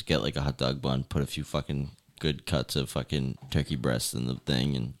things, just get like a hot dog bun, put a few fucking good cuts of fucking turkey breast in the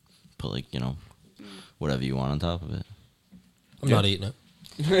thing, and put like whatever you want on top of it. I'm not eating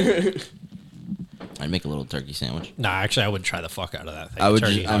it. I'd make a little turkey sandwich. Nah, actually, I would try the fuck out of that thing. I would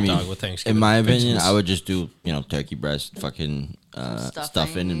turkey just, hot dog with Thanksgiving. in my opinion, fixins. I would just do turkey breast, fucking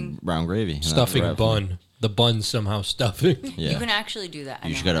stuffing and brown gravy. And that's stuffing a wrap for me. bun. The bun somehow stuffing. Yeah, You can actually do that. I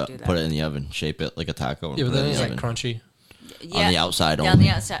you know just how to gotta do that. put it in the oven, shape it like a taco, and Yeah, but put it then in it's the like oven. crunchy. Yeah, the outside yeah, on only.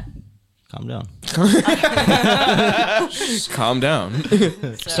 the outside. Calm down. Calm down.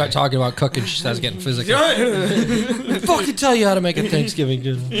 Start talking about cooking, she starts getting physical. Fucking tell you how to make a Thanksgiving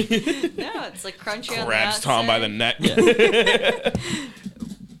dinner. No, it's like crunchy on the Grabs outside. Tom by the neck. It's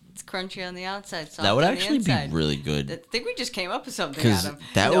crunchy on the outside. Soft That would on the actually be inside. really good. I think we just came up with something, Because Adam.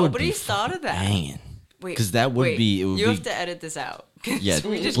 that would be Nobody's thought of that. banging. Wait, 'Cause that would wait, be- it would you be- have to edit this out. 'Cause Yeah,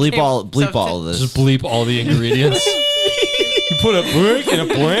 we just bleep came all up with of something. this. Just bleep all the ingredients. You put a blank and a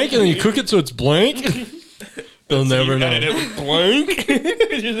blank, and then you cook it so it's blank. They'll never know. Edit it with blank.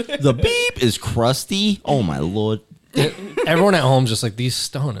 The beep is crusty. Oh my lord. Everyone at home just like, these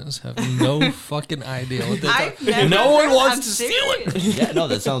stoners have no fucking idea what they're I've talking. never No one heard- wants I'm to steal it. serious. Yeah, no,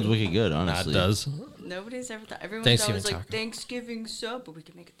 that sounds wicked good. Nah, it Honestly, does. Nobody's ever thought. Everyone's Thanksgiving always like taco. Thanksgiving sub, but we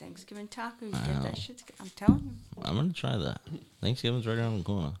can make a Thanksgiving taco. You get that shit. I'm telling you. I'm gonna try that. Thanksgiving's right around the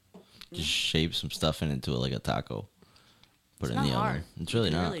corner. Just shape some stuff into it like a taco. Put It's it in not the hard. oven. It's really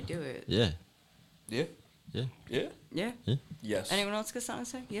you can not. really do it. Yeah, Yeah. yeah, Yeah. Yeah. yeah, Yes. Anyone else got something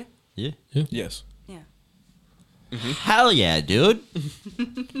to say? Yeah. yeah. Yes. Yeah. Hell yeah, dude.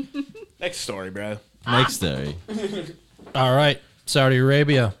 Next story, bro. Next story. All right, Saudi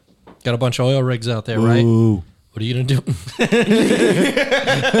Arabia got a bunch of oil rigs out there, right? Ooh. What are you gonna do?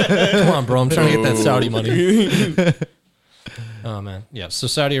 Come on, bro. I'm trying to get that Saudi money. Oh man, yeah. So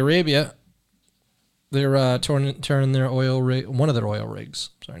Saudi Arabia, they're turning their oil rig, one of their oil rigs.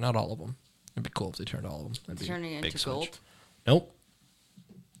 Sorry, not all of them. It'd be cool if they turned all of them. That'd be Turning a it big into switch. gold. Nope.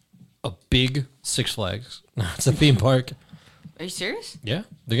 A big Six Flags. It's a theme park. Are you serious? Yeah,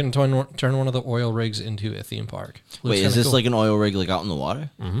 they're gonna turn one of the oil rigs into a theme park. Looks Wait, is kinda this cool. like an oil rig like out in the water?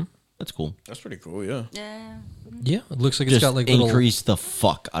 Mm-hmm. That's cool. That's pretty cool. Yeah. Yeah. Yeah, it looks like it's Just got like little. increase the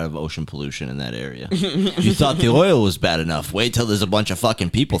fuck out of ocean pollution in that area. You thought the oil was bad enough. Wait till there's a bunch of fucking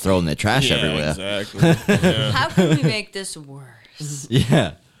people throwing their trash everywhere. Exactly. Yeah. How can we make this worse?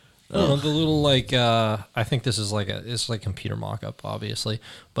 Yeah. I don't know, the little like I think this is like it's like computer mock-up obviously,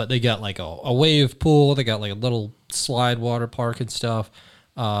 but they got like a wave pool, they got like a little slide water park and stuff.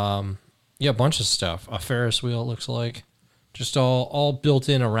 Yeah, a bunch of stuff. A Ferris wheel, it looks like. Just all built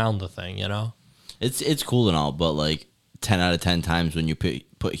in around the thing, you know. It's cool and all, but like 10 out of 10 times when you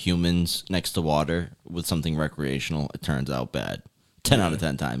put humans next to water with something recreational, it turns out bad. 10 out of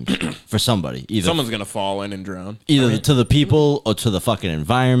 10 times for somebody. Someone's gonna fall in and drown. Either to the people or to the fucking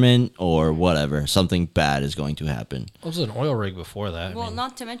environment or whatever. Something bad is going to happen. It was an oil rig before that. Well, I mean,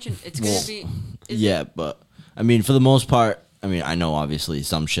 not to mention it's gonna be. Yeah, but I mean, for the most part, I mean, I know obviously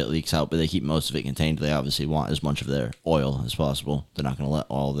some shit leaks out, but they keep most of it contained. They obviously want as much of their oil as possible. They're not going to let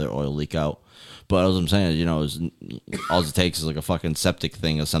all of their oil leak out. But as I'm saying, you know, all it takes is like a fucking septic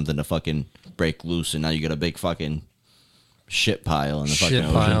thing or something to fucking break loose, and now you got a big fucking shit pile in the shit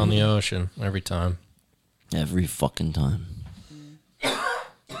fucking pile ocean. on the ocean every time. Every fucking time.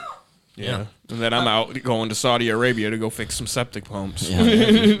 Yeah. And then I'm out going to Saudi Arabia to go fix some septic pumps.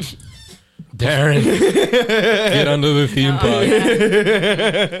 Yeah. Darren, get under the theme park.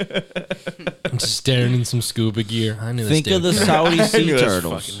 I'm just staring in some scuba gear. I knew this Think of dude. the Saudi I sea knew that's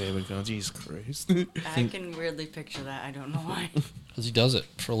turtles. fucking David Gunn. Jesus Christ. I can weirdly picture that. I don't know why. Because he does it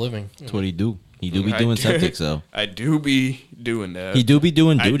for a living. That's what he do. He do be I doing do- septic though. I do be doing that. He do be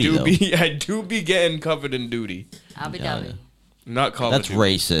doing duty though. I do be getting covered in duty. Abu Yeah, Dhabi. yeah. Not Call That's of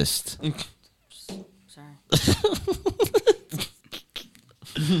Duty. racist. Sorry.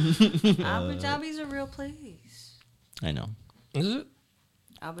 Abu Dhabi's a real place. I know. Is it?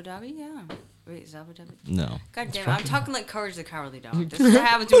 Abu Dhabi, yeah. Wait, is Abu Dhabi? No. God damn it! I'm talking like Courage the Cowardly Dog. This is what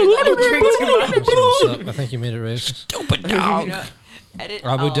happens when you let him drink too much. What's up? I think you made it racist. You know, edit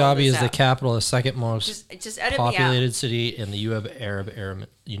Abu all Dhabi this is the out. capital, the second most Just edit me out. populated city in the United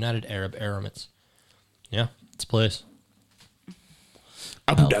Arab Emirates. Yeah. It's a place.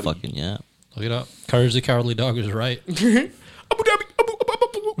 Abu Oh, Dhabi. fucking yeah. Look it up. Courage the Cowardly Dog is right. Abu Dhabi.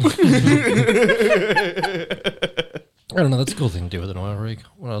 I don't know. That's a cool thing to do with an oil rig.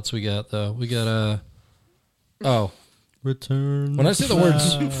 What else we got though? We got oh, Return. when I say the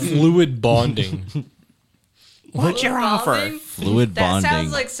words fluid bonding, What's your offer? Bonding? Fluid That bonding.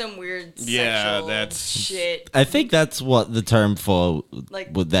 sounds like some weird Yeah, sexual that's- shit. I think that's what the term for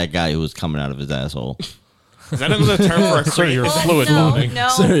Like- with that guy who was coming out of his asshole. Is that another term for a Sorry, cream? you're Well, fluid no, bonding. No,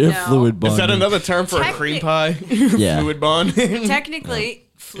 Sorry, no. fluid bonding. Is that another term for a Technic- cream pie? Yeah. Fluid bonding. Technically,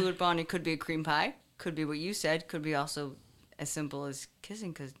 fluid bonding could be a cream pie. Could be what you said. Could be also as simple as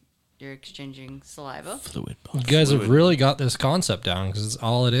kissing because you're exchanging saliva. Fluid you bonding. guys have really got this concept down because it's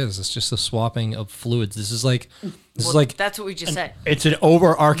all it is. It's just a swapping of fluids. This is like That's what we just said. it's an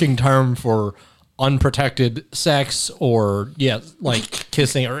overarching term for unprotected sex or like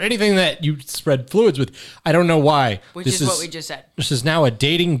kissing or anything that you spread fluids with. I don't know why. Which this is what we just said. This is now a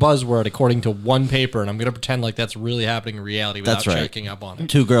dating buzzword according to one paper, and I'm gonna pretend like that's really happening in reality without That's right. checking up on it.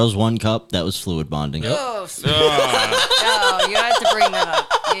 2 girls, 1 cup. That was fluid bonding. Oh, no, you had to bring that up.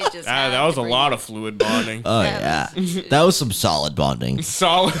 You just had That was to a bring lot it of fluid bonding. Oh That yeah, that was some solid bonding.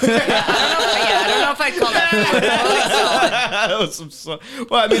 Solid. up. I don't know if I'd call that fluid. That was some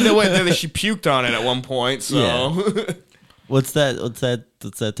well, I mean, she puked on it at one point, so. Yeah. What's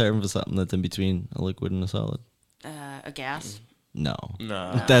that term for something that's in between a liquid and a solid? A gas. No,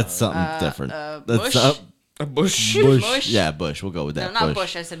 No. that's something different. mush? That's A bush. bush. Mush? Yeah, bush. We'll go with No, that. not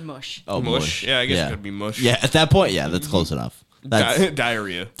bush. I said mush. Oh, Mush. Yeah, I guess it could be mush. Yeah, at that point, yeah, that's close enough. That's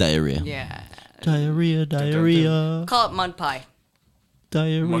Diarrhea. diarrhea. Yeah. Diarrhea. Call it mud pie.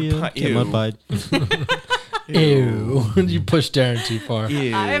 Diarrhea. Mud pie. Get Ew. mud pied. Ew! You pushed Darren too far.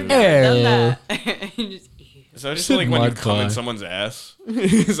 I've never done that. You just- Is that just Said like when you mud come pie. in someone's ass?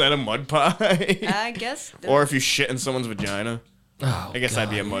 Is that a mud pie? I guess. Or if you shit in someone's vagina? Oh, I guess that'd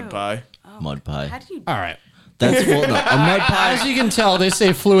be a mud pie. Mud pie. How do you? all right. That's well, no, a mud pie. As you can tell, they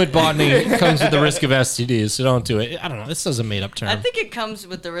say fluid bonding comes with the risk of STDs, so don't do it. I don't know. This is a made up term. I think it comes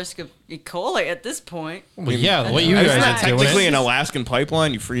with the risk of E. coli at this point. well, yeah, what you Isn't guys that are doing. technically an Alaskan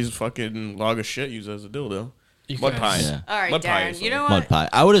pipeline? You freeze a fucking log of shit, use it as a dildo. Mud pie. Yeah. All right, Mud pie Darren. is You know Mud what? pie.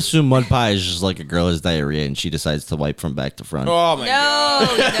 I would assume mud pie is just like a girl has diarrhea and she decides to wipe from back to front. Oh my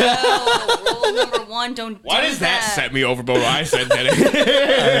god. No. Rule number 1: don't. Why do does that set me overboard? I said that.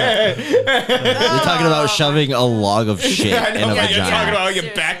 You're talking about shoving a log of shit I in know, a yeah, you're talking vagina. about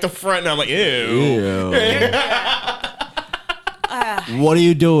like back to front, and I'm like, ew. Ew. What are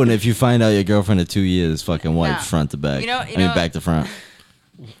you doing if you find out your girlfriend of 2 years fucking wipes Nah. front to back? You know- I mean, back to front.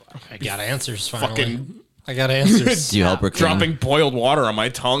 I got answers finally. Fucking I got answers. Do you help her clean? dropping boiled water on my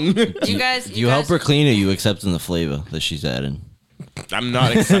tongue. Do you guys? Do you help her clean or you accepting the flavor that she's adding? I'm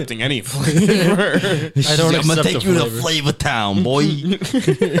not accepting any flavor. I don't I'm gonna accept take the you to flavor. Flavor Town, boy.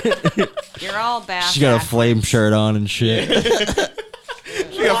 You're all bad. She got a flame shirt on and shit.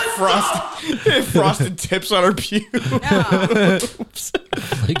 She got frosted tips on her pew.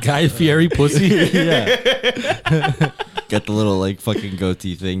 Like Guy Fieri pussy. Yeah. Got the little like fucking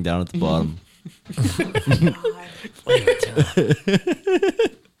goatee thing down at the bottom.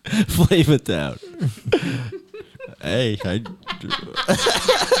 Flavor Town. Hey,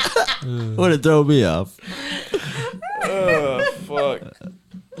 would it throw me off? Oh fuck.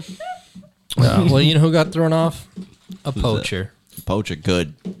 Well, you know who got thrown off? A poacher. Poacher,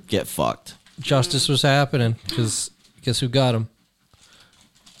 good. Get fucked. Justice was happening because guess who got him?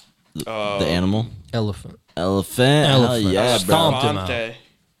 The animal. Elephant. Elephant. Hell Elephant. yeah, bro. Stomped him out. Elefante.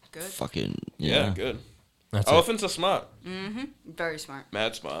 Good. Fucking Yeah, yeah, good. That's it. Elephants are smart. Very smart.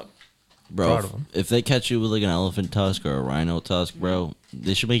 Mad smart. bro. Proud of 'em. If they catch you with like an elephant tusk or a rhino tusk, bro,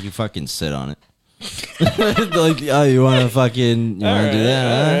 they should make you fucking sit on it. Like, oh, you want to fucking, you want to do that?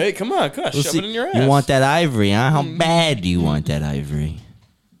 all Huh? right. Come on, shove Let's see. it in your ass. You want that ivory, huh? How bad do you want that ivory?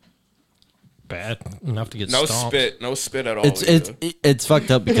 Bad enough to get No stomped. no spit at all. It's fucked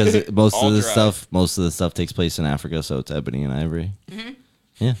up because most All of the dry. stuff takes place in Africa, so it's ebony and ivory.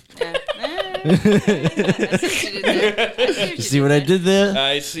 Yeah. I see what you did there. I see what you See what I did there?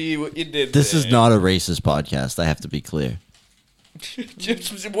 I see what you did. This is there. not a racist podcast. I have to be clear.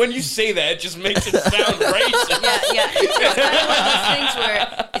 Just, when you say that, it just makes it sound racist. Yeah. It's kind of one of those things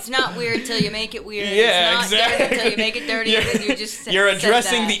where it's not weird till you make it weird. Yeah, it's not dirty exactly. until you make it dirty, and then you just You're said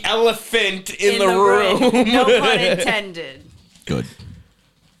addressing that the elephant in the room. No pun intended. Good.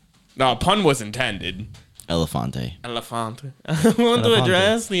 No, pun was intended. Elefante. Elefante. I want to Elefante.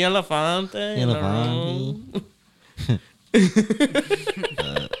 address the elefante. in the room.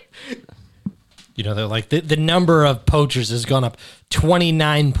 You know, they're like the number of poachers has gone up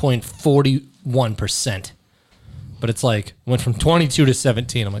 29.41%. But it's like went from 22 to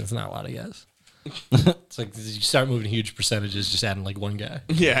 17. I'm like, it's not a lot of guys. It's like you start moving huge percentages, just adding like one guy.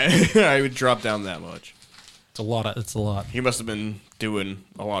 Yeah, I would drop down that much. It's a lot. It's a lot. He must have been doing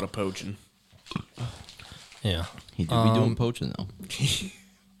a lot of poaching. Yeah. He do be doing poaching though.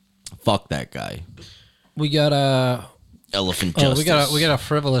 Fuck that guy. We got a. Elephant Oh, justice. we got a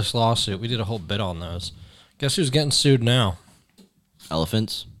frivolous lawsuit. We did a whole bit on those. Guess who's getting sued now?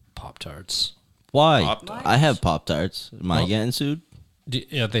 elephants. Pop-Tarts. Why? Pop-Tarts. I have Pop-Tarts. Am I getting sued?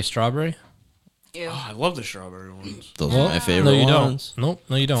 Are they strawberry? Ew. Oh, I love the strawberry ones. Those are my favorite No, you ones. don't. Nope,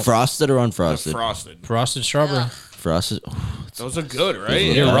 no, you don't. Frosted or The unfrosted? frosted. Frosted strawberry. Frosted. Those are good, right? Those are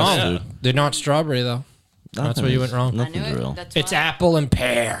You're Yeah, wrong. yeah. They're not strawberry though. That's where you went wrong. I knew Nothing's it. real. That's It's why. apple and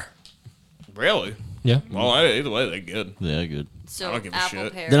pear. Really? Yeah. Well, either way, they're good. Yeah, good. So I don't give a apple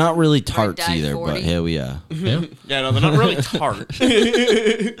shit. pear. They're not really Red tarts dye either, 40. but here we are. Yeah. Yeah, no, they're not really tart.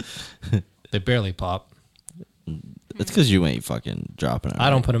 They barely pop. It's because you ain't fucking dropping it. I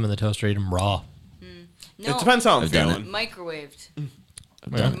don't put them in the toaster. Eat them raw. No, It depends how I'm I've done feeling. microwaved.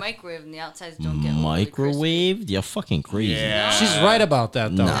 Yeah. Microwave and the outsides don't get overly crispy. Microwaved? You're fucking crazy. Yeah. She's right about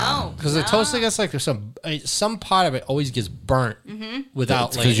that though. No, Because the toaster gets like there's some part of it always gets burnt without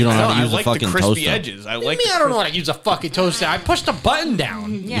It's like. 'cause you don't No, have to I use a like the fucking crispy toaster. edges. I What like do you mean the I don't know how to use a fucking toaster? I pushed a button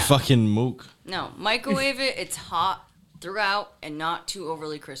down. Yeah. You fucking mook. No, microwave it. It's hot throughout and not too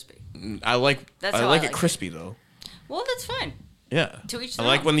overly crispy. I like That's I how like I it like crispy though. Well, that's fine. Yeah. To each I their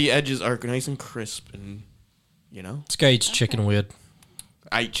like own. when the edges are nice and crisp and This guy eats chicken weird.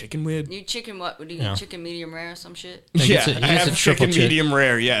 I eat chicken weird. You eat chicken what? Would you Yeah. eat chicken medium rare or some shit? He Yeah, gets a- he I gets a have triple chicken chick. medium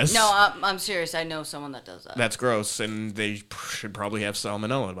rare, yes. No, I'm serious. I know someone that does that. That's gross, and they should probably have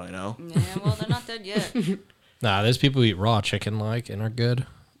salmonella by now. Yeah, well, they're not dead yet. Nah, there's people who eat raw chicken like and are good.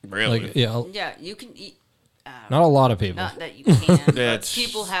 Really? Like yeah, Yeah, you can eat. not a lot of people. Not that you can. but That's-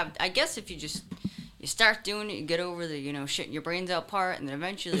 people have. I guess if you just you start doing it, you get over the shitting your brains out part, and then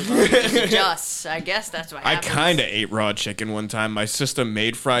eventually the body just adjusts. I guess that's what I happens. kind of ate raw chicken one time. My sister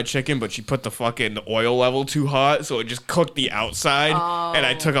made fried chicken, but she put the fucking oil level too hot, so it just cooked the outside. And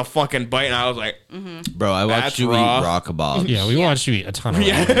I took a fucking bite, and I was like, Bro, I watched That's you raw. eat raw kebabs. Yeah, we watched you eat a ton of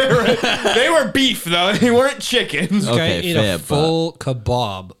yeah, raw. they were beef though. They weren't chickens. This guy Okay, ate fair, a full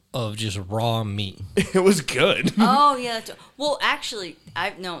kebab of just raw meat. It was good. Oh yeah. Well, actually,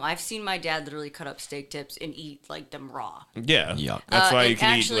 I've seen my dad literally cut up steak tips and eat like them raw. Yeah. Yuck. That's why and you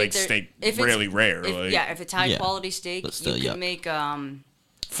can eat actually, like there- steak if it's- really rare. Like. Yeah, if it's high Yeah. quality steak, But still, you can yuck. make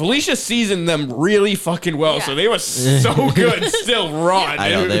Felicia seasoned them really fucking well, Yeah. so they were so good, still raw. I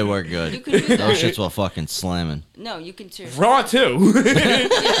know dude. they were good. You can do that. Those shits were fucking slamming. no, you can seriously. Raw too.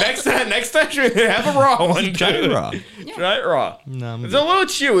 next time, have a raw one. Try it too. raw. Try it raw. No, I'm It's a little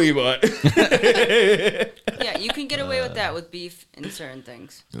chewy, but Yeah, you can get away with that with beef and certain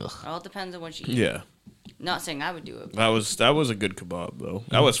things. Ugh. It all depends on what you eat. yeah, Not saying I would do it. that was a good kebab though.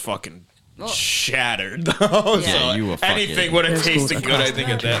 That was fucking Well, shattered though. Yeah, So you were fucking- anything would have tasted good. I think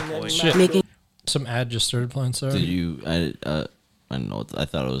at that point. Shit. Some ad just started playing, sorry. Did you? I don't know. I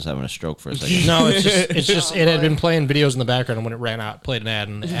thought I was having a stroke for a second. No, it's just it had been playing videos in the background, and when it ran out, played an ad,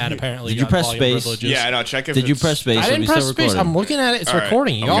 and the ad apparently Did you got press volume space? privileges. Yeah, I know. Check if Did you it's- press space? I Are didn't we press still space. recording? I'm looking at it. It's All right.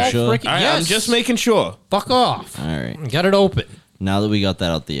 recording. Are Y'all you sure? freaking I'm yes. just making sure. Fuck off. All right. Got it open. Now that we got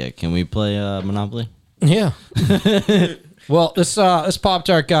that out the air, can we play Monopoly? Yeah. Well, this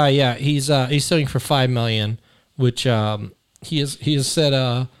Pop-Tart guy, yeah, he's suing for $5 million, which he has said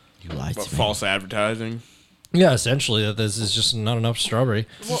You lied But to me. false advertising. yeah, essentially that this is just not enough strawberry.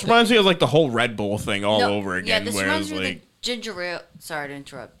 This reminds me of like the whole Red Bull thing all no, over again. Yeah, this where it reminds was me like, of the ginger ale. Sorry to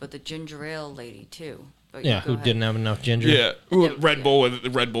interrupt, but the ginger ale lady too. But Yeah, go who ahead. didn't have enough ginger. yeah, Red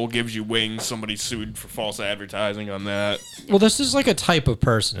yeah. Bull gives you wings. Somebody sued for false advertising on that. Well, this is like a type of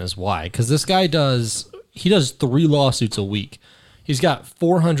person is why, because this guy does 3 lawsuits a week. He's got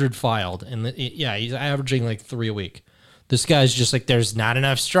 400 filed, and he's averaging like 3 a week. This guy's just like, there's not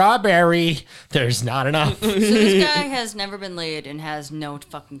enough strawberry. There's not enough. So this guy has never been laid and has no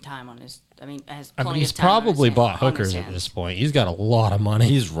fucking time on his. Has plenty He's of time on his probably hand- bought on his hookers at hands. this point. He's got a lot of money.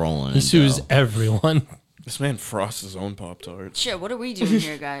 He's rolling. He in sues dough. everyone. This man frosts his own Pop Tarts. Shit, what are we doing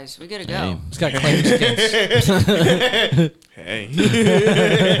here, guys? We gotta go. Hey. He's got claims against. Hey,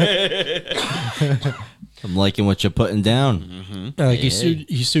 I'm liking what you're putting down. Like he sued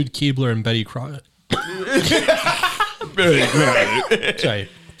Keebler and Betty Crocker. Sorry.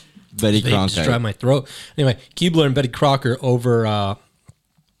 Betty They just dry Cronkite. my throat. Anyway, Keebler and Betty Crocker over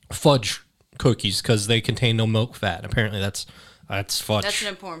fudge cookies because they contain no milk fat. Apparently, that's fudge. That's an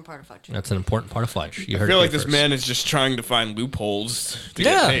important part of fudge. That's an important part of fudge. You I heard feel it like here this first. man is just trying to find loopholes to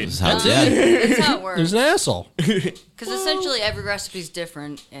Yeah. get paid. This is how- That's yeah. That's how it He's works. an asshole. Because essentially every recipe's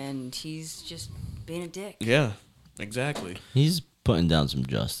different, and he's just being a dick. Yeah, Exactly. He's putting down some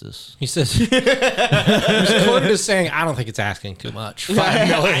justice. He says, he was quoted as saying, I don't think it's asking too much. $5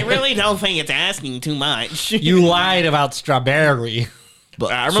 million. really don't think it's asking too much. You lied about strawberry.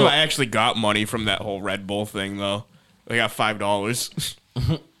 But I remember I actually got money from that whole Red Bull thing, though. I got $5.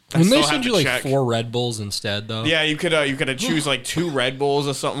 When they still send have you the like check. 4 Red Bulls instead, though. Yeah, you could choose like 2 Red Bulls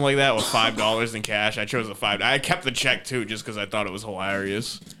or something like that with $5 in cash. I chose the $5. I kept the check too, just because I thought it was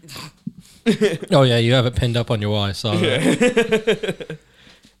hilarious. Oh, yeah, you have it pinned up on your wall. I saw that.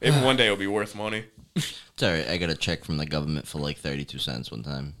 Maybe one day it'll be worth money. it's all right. I got a check from the government for like 32 cents one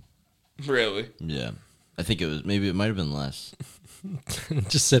time. Really? Yeah. I think it might have been less.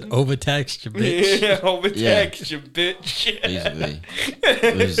 Just said overtaxed, you bitch. Yeah, overtax Yeah. you bitch. Basically,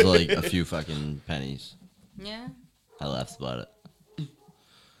 it was like a few fucking pennies. Yeah. I laughed about it.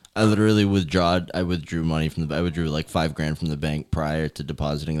 I literally withdrew money from I withdrew like $5,000 from the bank prior to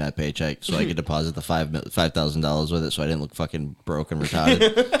depositing that paycheck, so I could deposit the $5,000 with it, so I didn't look fucking broke and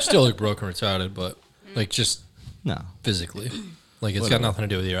retarded. Still look broken, retarded, but like just No. physically. Like it's got nothing to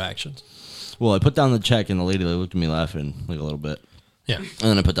do with your actions. Well, I put down the check, and the lady looked at me laughing like a little bit, Yeah. and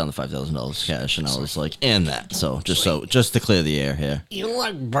then I put down the $5,000 cash, and I was like, "And that." So just to clear the air here. You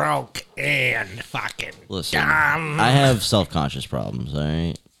look broke and fucking Listen, I have self-conscious problems. All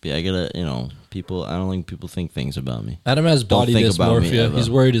right, yeah, I gotta, people. I don't think people think things about me. Adam has Don't body think about me dysmorphia. ever.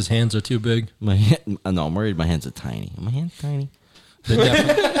 He's worried his hands are too big. No, I'm worried my hands are tiny. Are my hands tiny?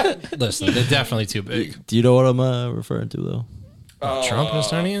 Listen, they're definitely too big. Do you know what I'm referring to though? Trump and his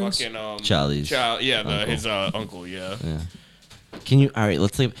tiny hands? Fucking, Charlie's. his uncle, yeah. Can you? All right,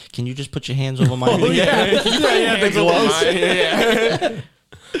 let's say. Can you just put your hands over mine? The gloves. Yeah.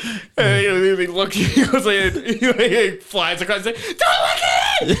 And he look, he goes like, he flies across. He's like, don't look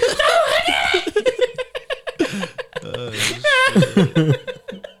at it!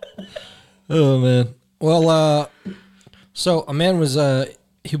 Oh man. Well, so a man was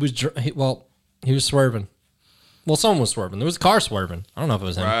he was swerving. Well, someone was swerving. There was a car swerving. I don't know if it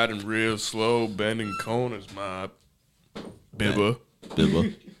was him. Riding real slow, bending corners, my bibba.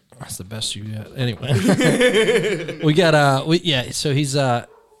 Bibba. That's the best you got. Anyway, we got So he's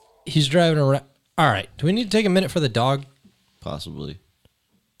driving around. All right. Do we need to take a minute for the dog? Possibly.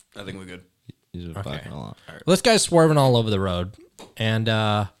 I think we're good. He's been barking a lot. This guy's swerving all over the road, and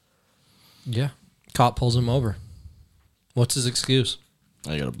cop pulls him over. What's his excuse?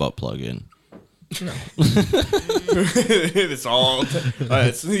 I got a butt plug in. It's all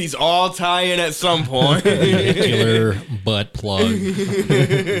these all tie in at some point. Killer butt plug.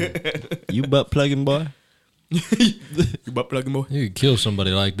 You butt plugging boy? You butt plugging boy. You could kill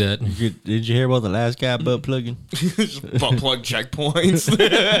somebody like that. Did you hear about the last guy butt plugging? Butt plug checkpoints.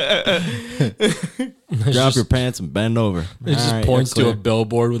 Drop your pants and bend over. It just All right, points you're to a clear.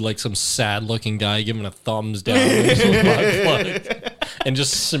 billboard with like some sad-looking guy giving a thumbs down with his butt plug, and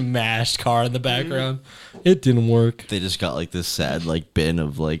just smashed car in the background. It didn't work. They just got like this sad like bin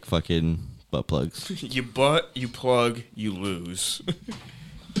of like fucking butt plugs. You butt, you plug, you lose.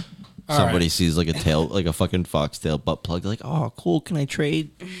 Somebody sees like a tail, like a fucking foxtail butt plug. They're like, oh, cool. Can I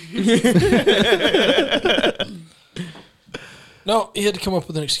trade? No, he had to come up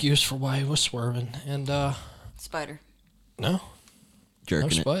with an excuse for why he was swerving, and Spider. no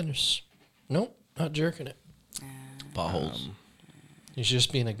Jerking it. spiders. Nope, not jerking it. Potholes. He's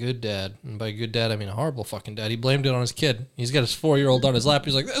just being a good dad, and by good dad I mean a horrible fucking dad. He blamed it on his kid. He's got his 4-year-old on his lap.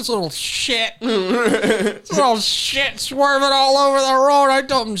 He's like, "This little shit, this little shit swerving all over the road. I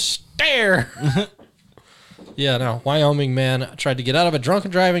told him stare." Yeah, no. Wyoming man tried to get out of a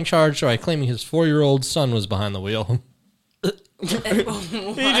drunken driving charge by claiming his 4-year-old son was behind the wheel. He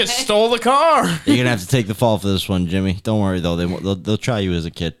just stole the car. You're gonna have to take the fall for this one, Jimmy. Don't worry though. They'll try you as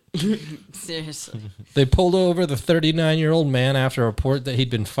a kid. Seriously. They pulled over the 39-year-old man after a report that he'd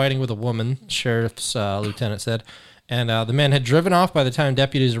been fighting with a woman, sheriff's lieutenant said. And the man had driven off by the time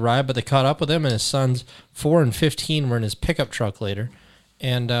deputies arrived, but they caught up with him, and his sons, 4 and 15, were in his pickup truck later.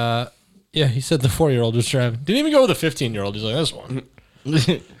 And, he said the 4-year-old was driving. Didn't even go with the 15-year-old. He's like, this one.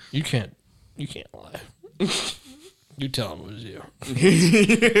 You can't lie. You tell him it was you.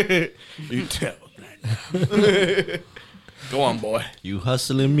 You tell him. Go on, boy. You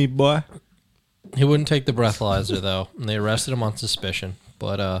hustling me, boy? He wouldn't take the breathalyzer, though, and they arrested him on suspicion.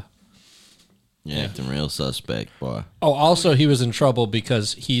 But, You're acting real suspect, boy. oh, also he was in trouble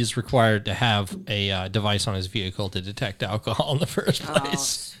because he's required to have a device on his vehicle to detect alcohol in the first Oh,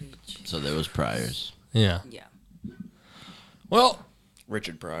 place. sweet. So there was priors. Yeah. Yeah. Well,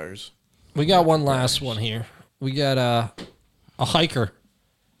 Richard Pryor's. we got one last one here. We got a hiker.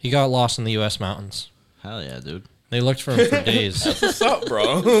 He got lost in the U.S. mountains. Hell yeah, dude. They looked for him for days. What's up,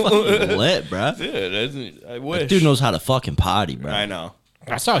 bro? Lit, bro. Dude, I wish. Dude knows how to fucking potty, bro. I know.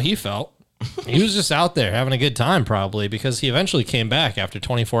 That's how he felt. He was just out there having a good time, probably, because he eventually came back after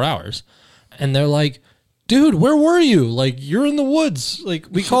 24 hours. And they're like, dude, where were you? Like, you're in the woods. Like,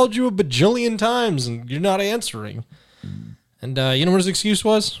 we called you a bajillion times and you're not answering. And you know what his excuse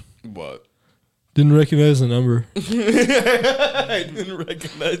was? What? Didn't recognize the number. I didn't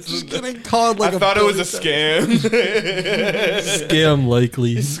recognize Just getting called like I thought it was a scam. scam,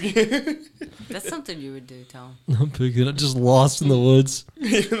 likely. That's something you would do, Tom. I'm picking up, just lost in the woods.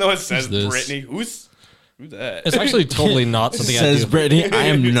 Even though it says this? Brittany. Who's that? It's actually totally not something I Says do. Brittany, I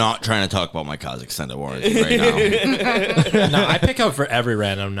am not trying to talk about my car's extended warranty right now. No, I pick up for every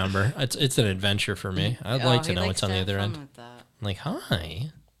random number. It's an adventure for me. I'd like to know what's on the other end. I'm like,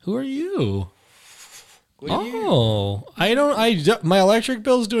 hi, who are you? Oh, my electric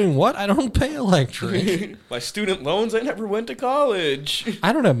bill's doing what? I don't pay electric. My student loans, I never went to college.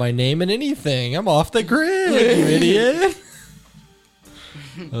 I don't have my name in anything. I'm off the grid, you idiot.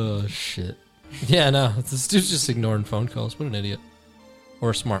 Oh, shit. Yeah, no, this dude's just ignoring phone calls. What an idiot.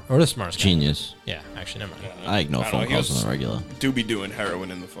 Or the smartest guy. Genius. Yeah, actually, never mind. I ignore I don't phone know, he calls was- on the regular. Do be doing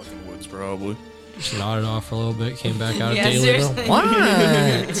heroin in the fucking woods, probably. Just nodded off for a little bit, came back out Yeah, of daily bill. seriously. What? What?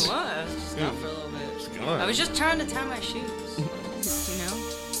 I was just gone for a little bit. gone. I was just trying to tie my shoes. You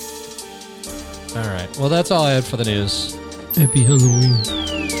know? All right. Well, that's all I had for the news. Happy Halloween.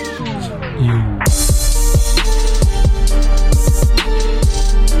 You.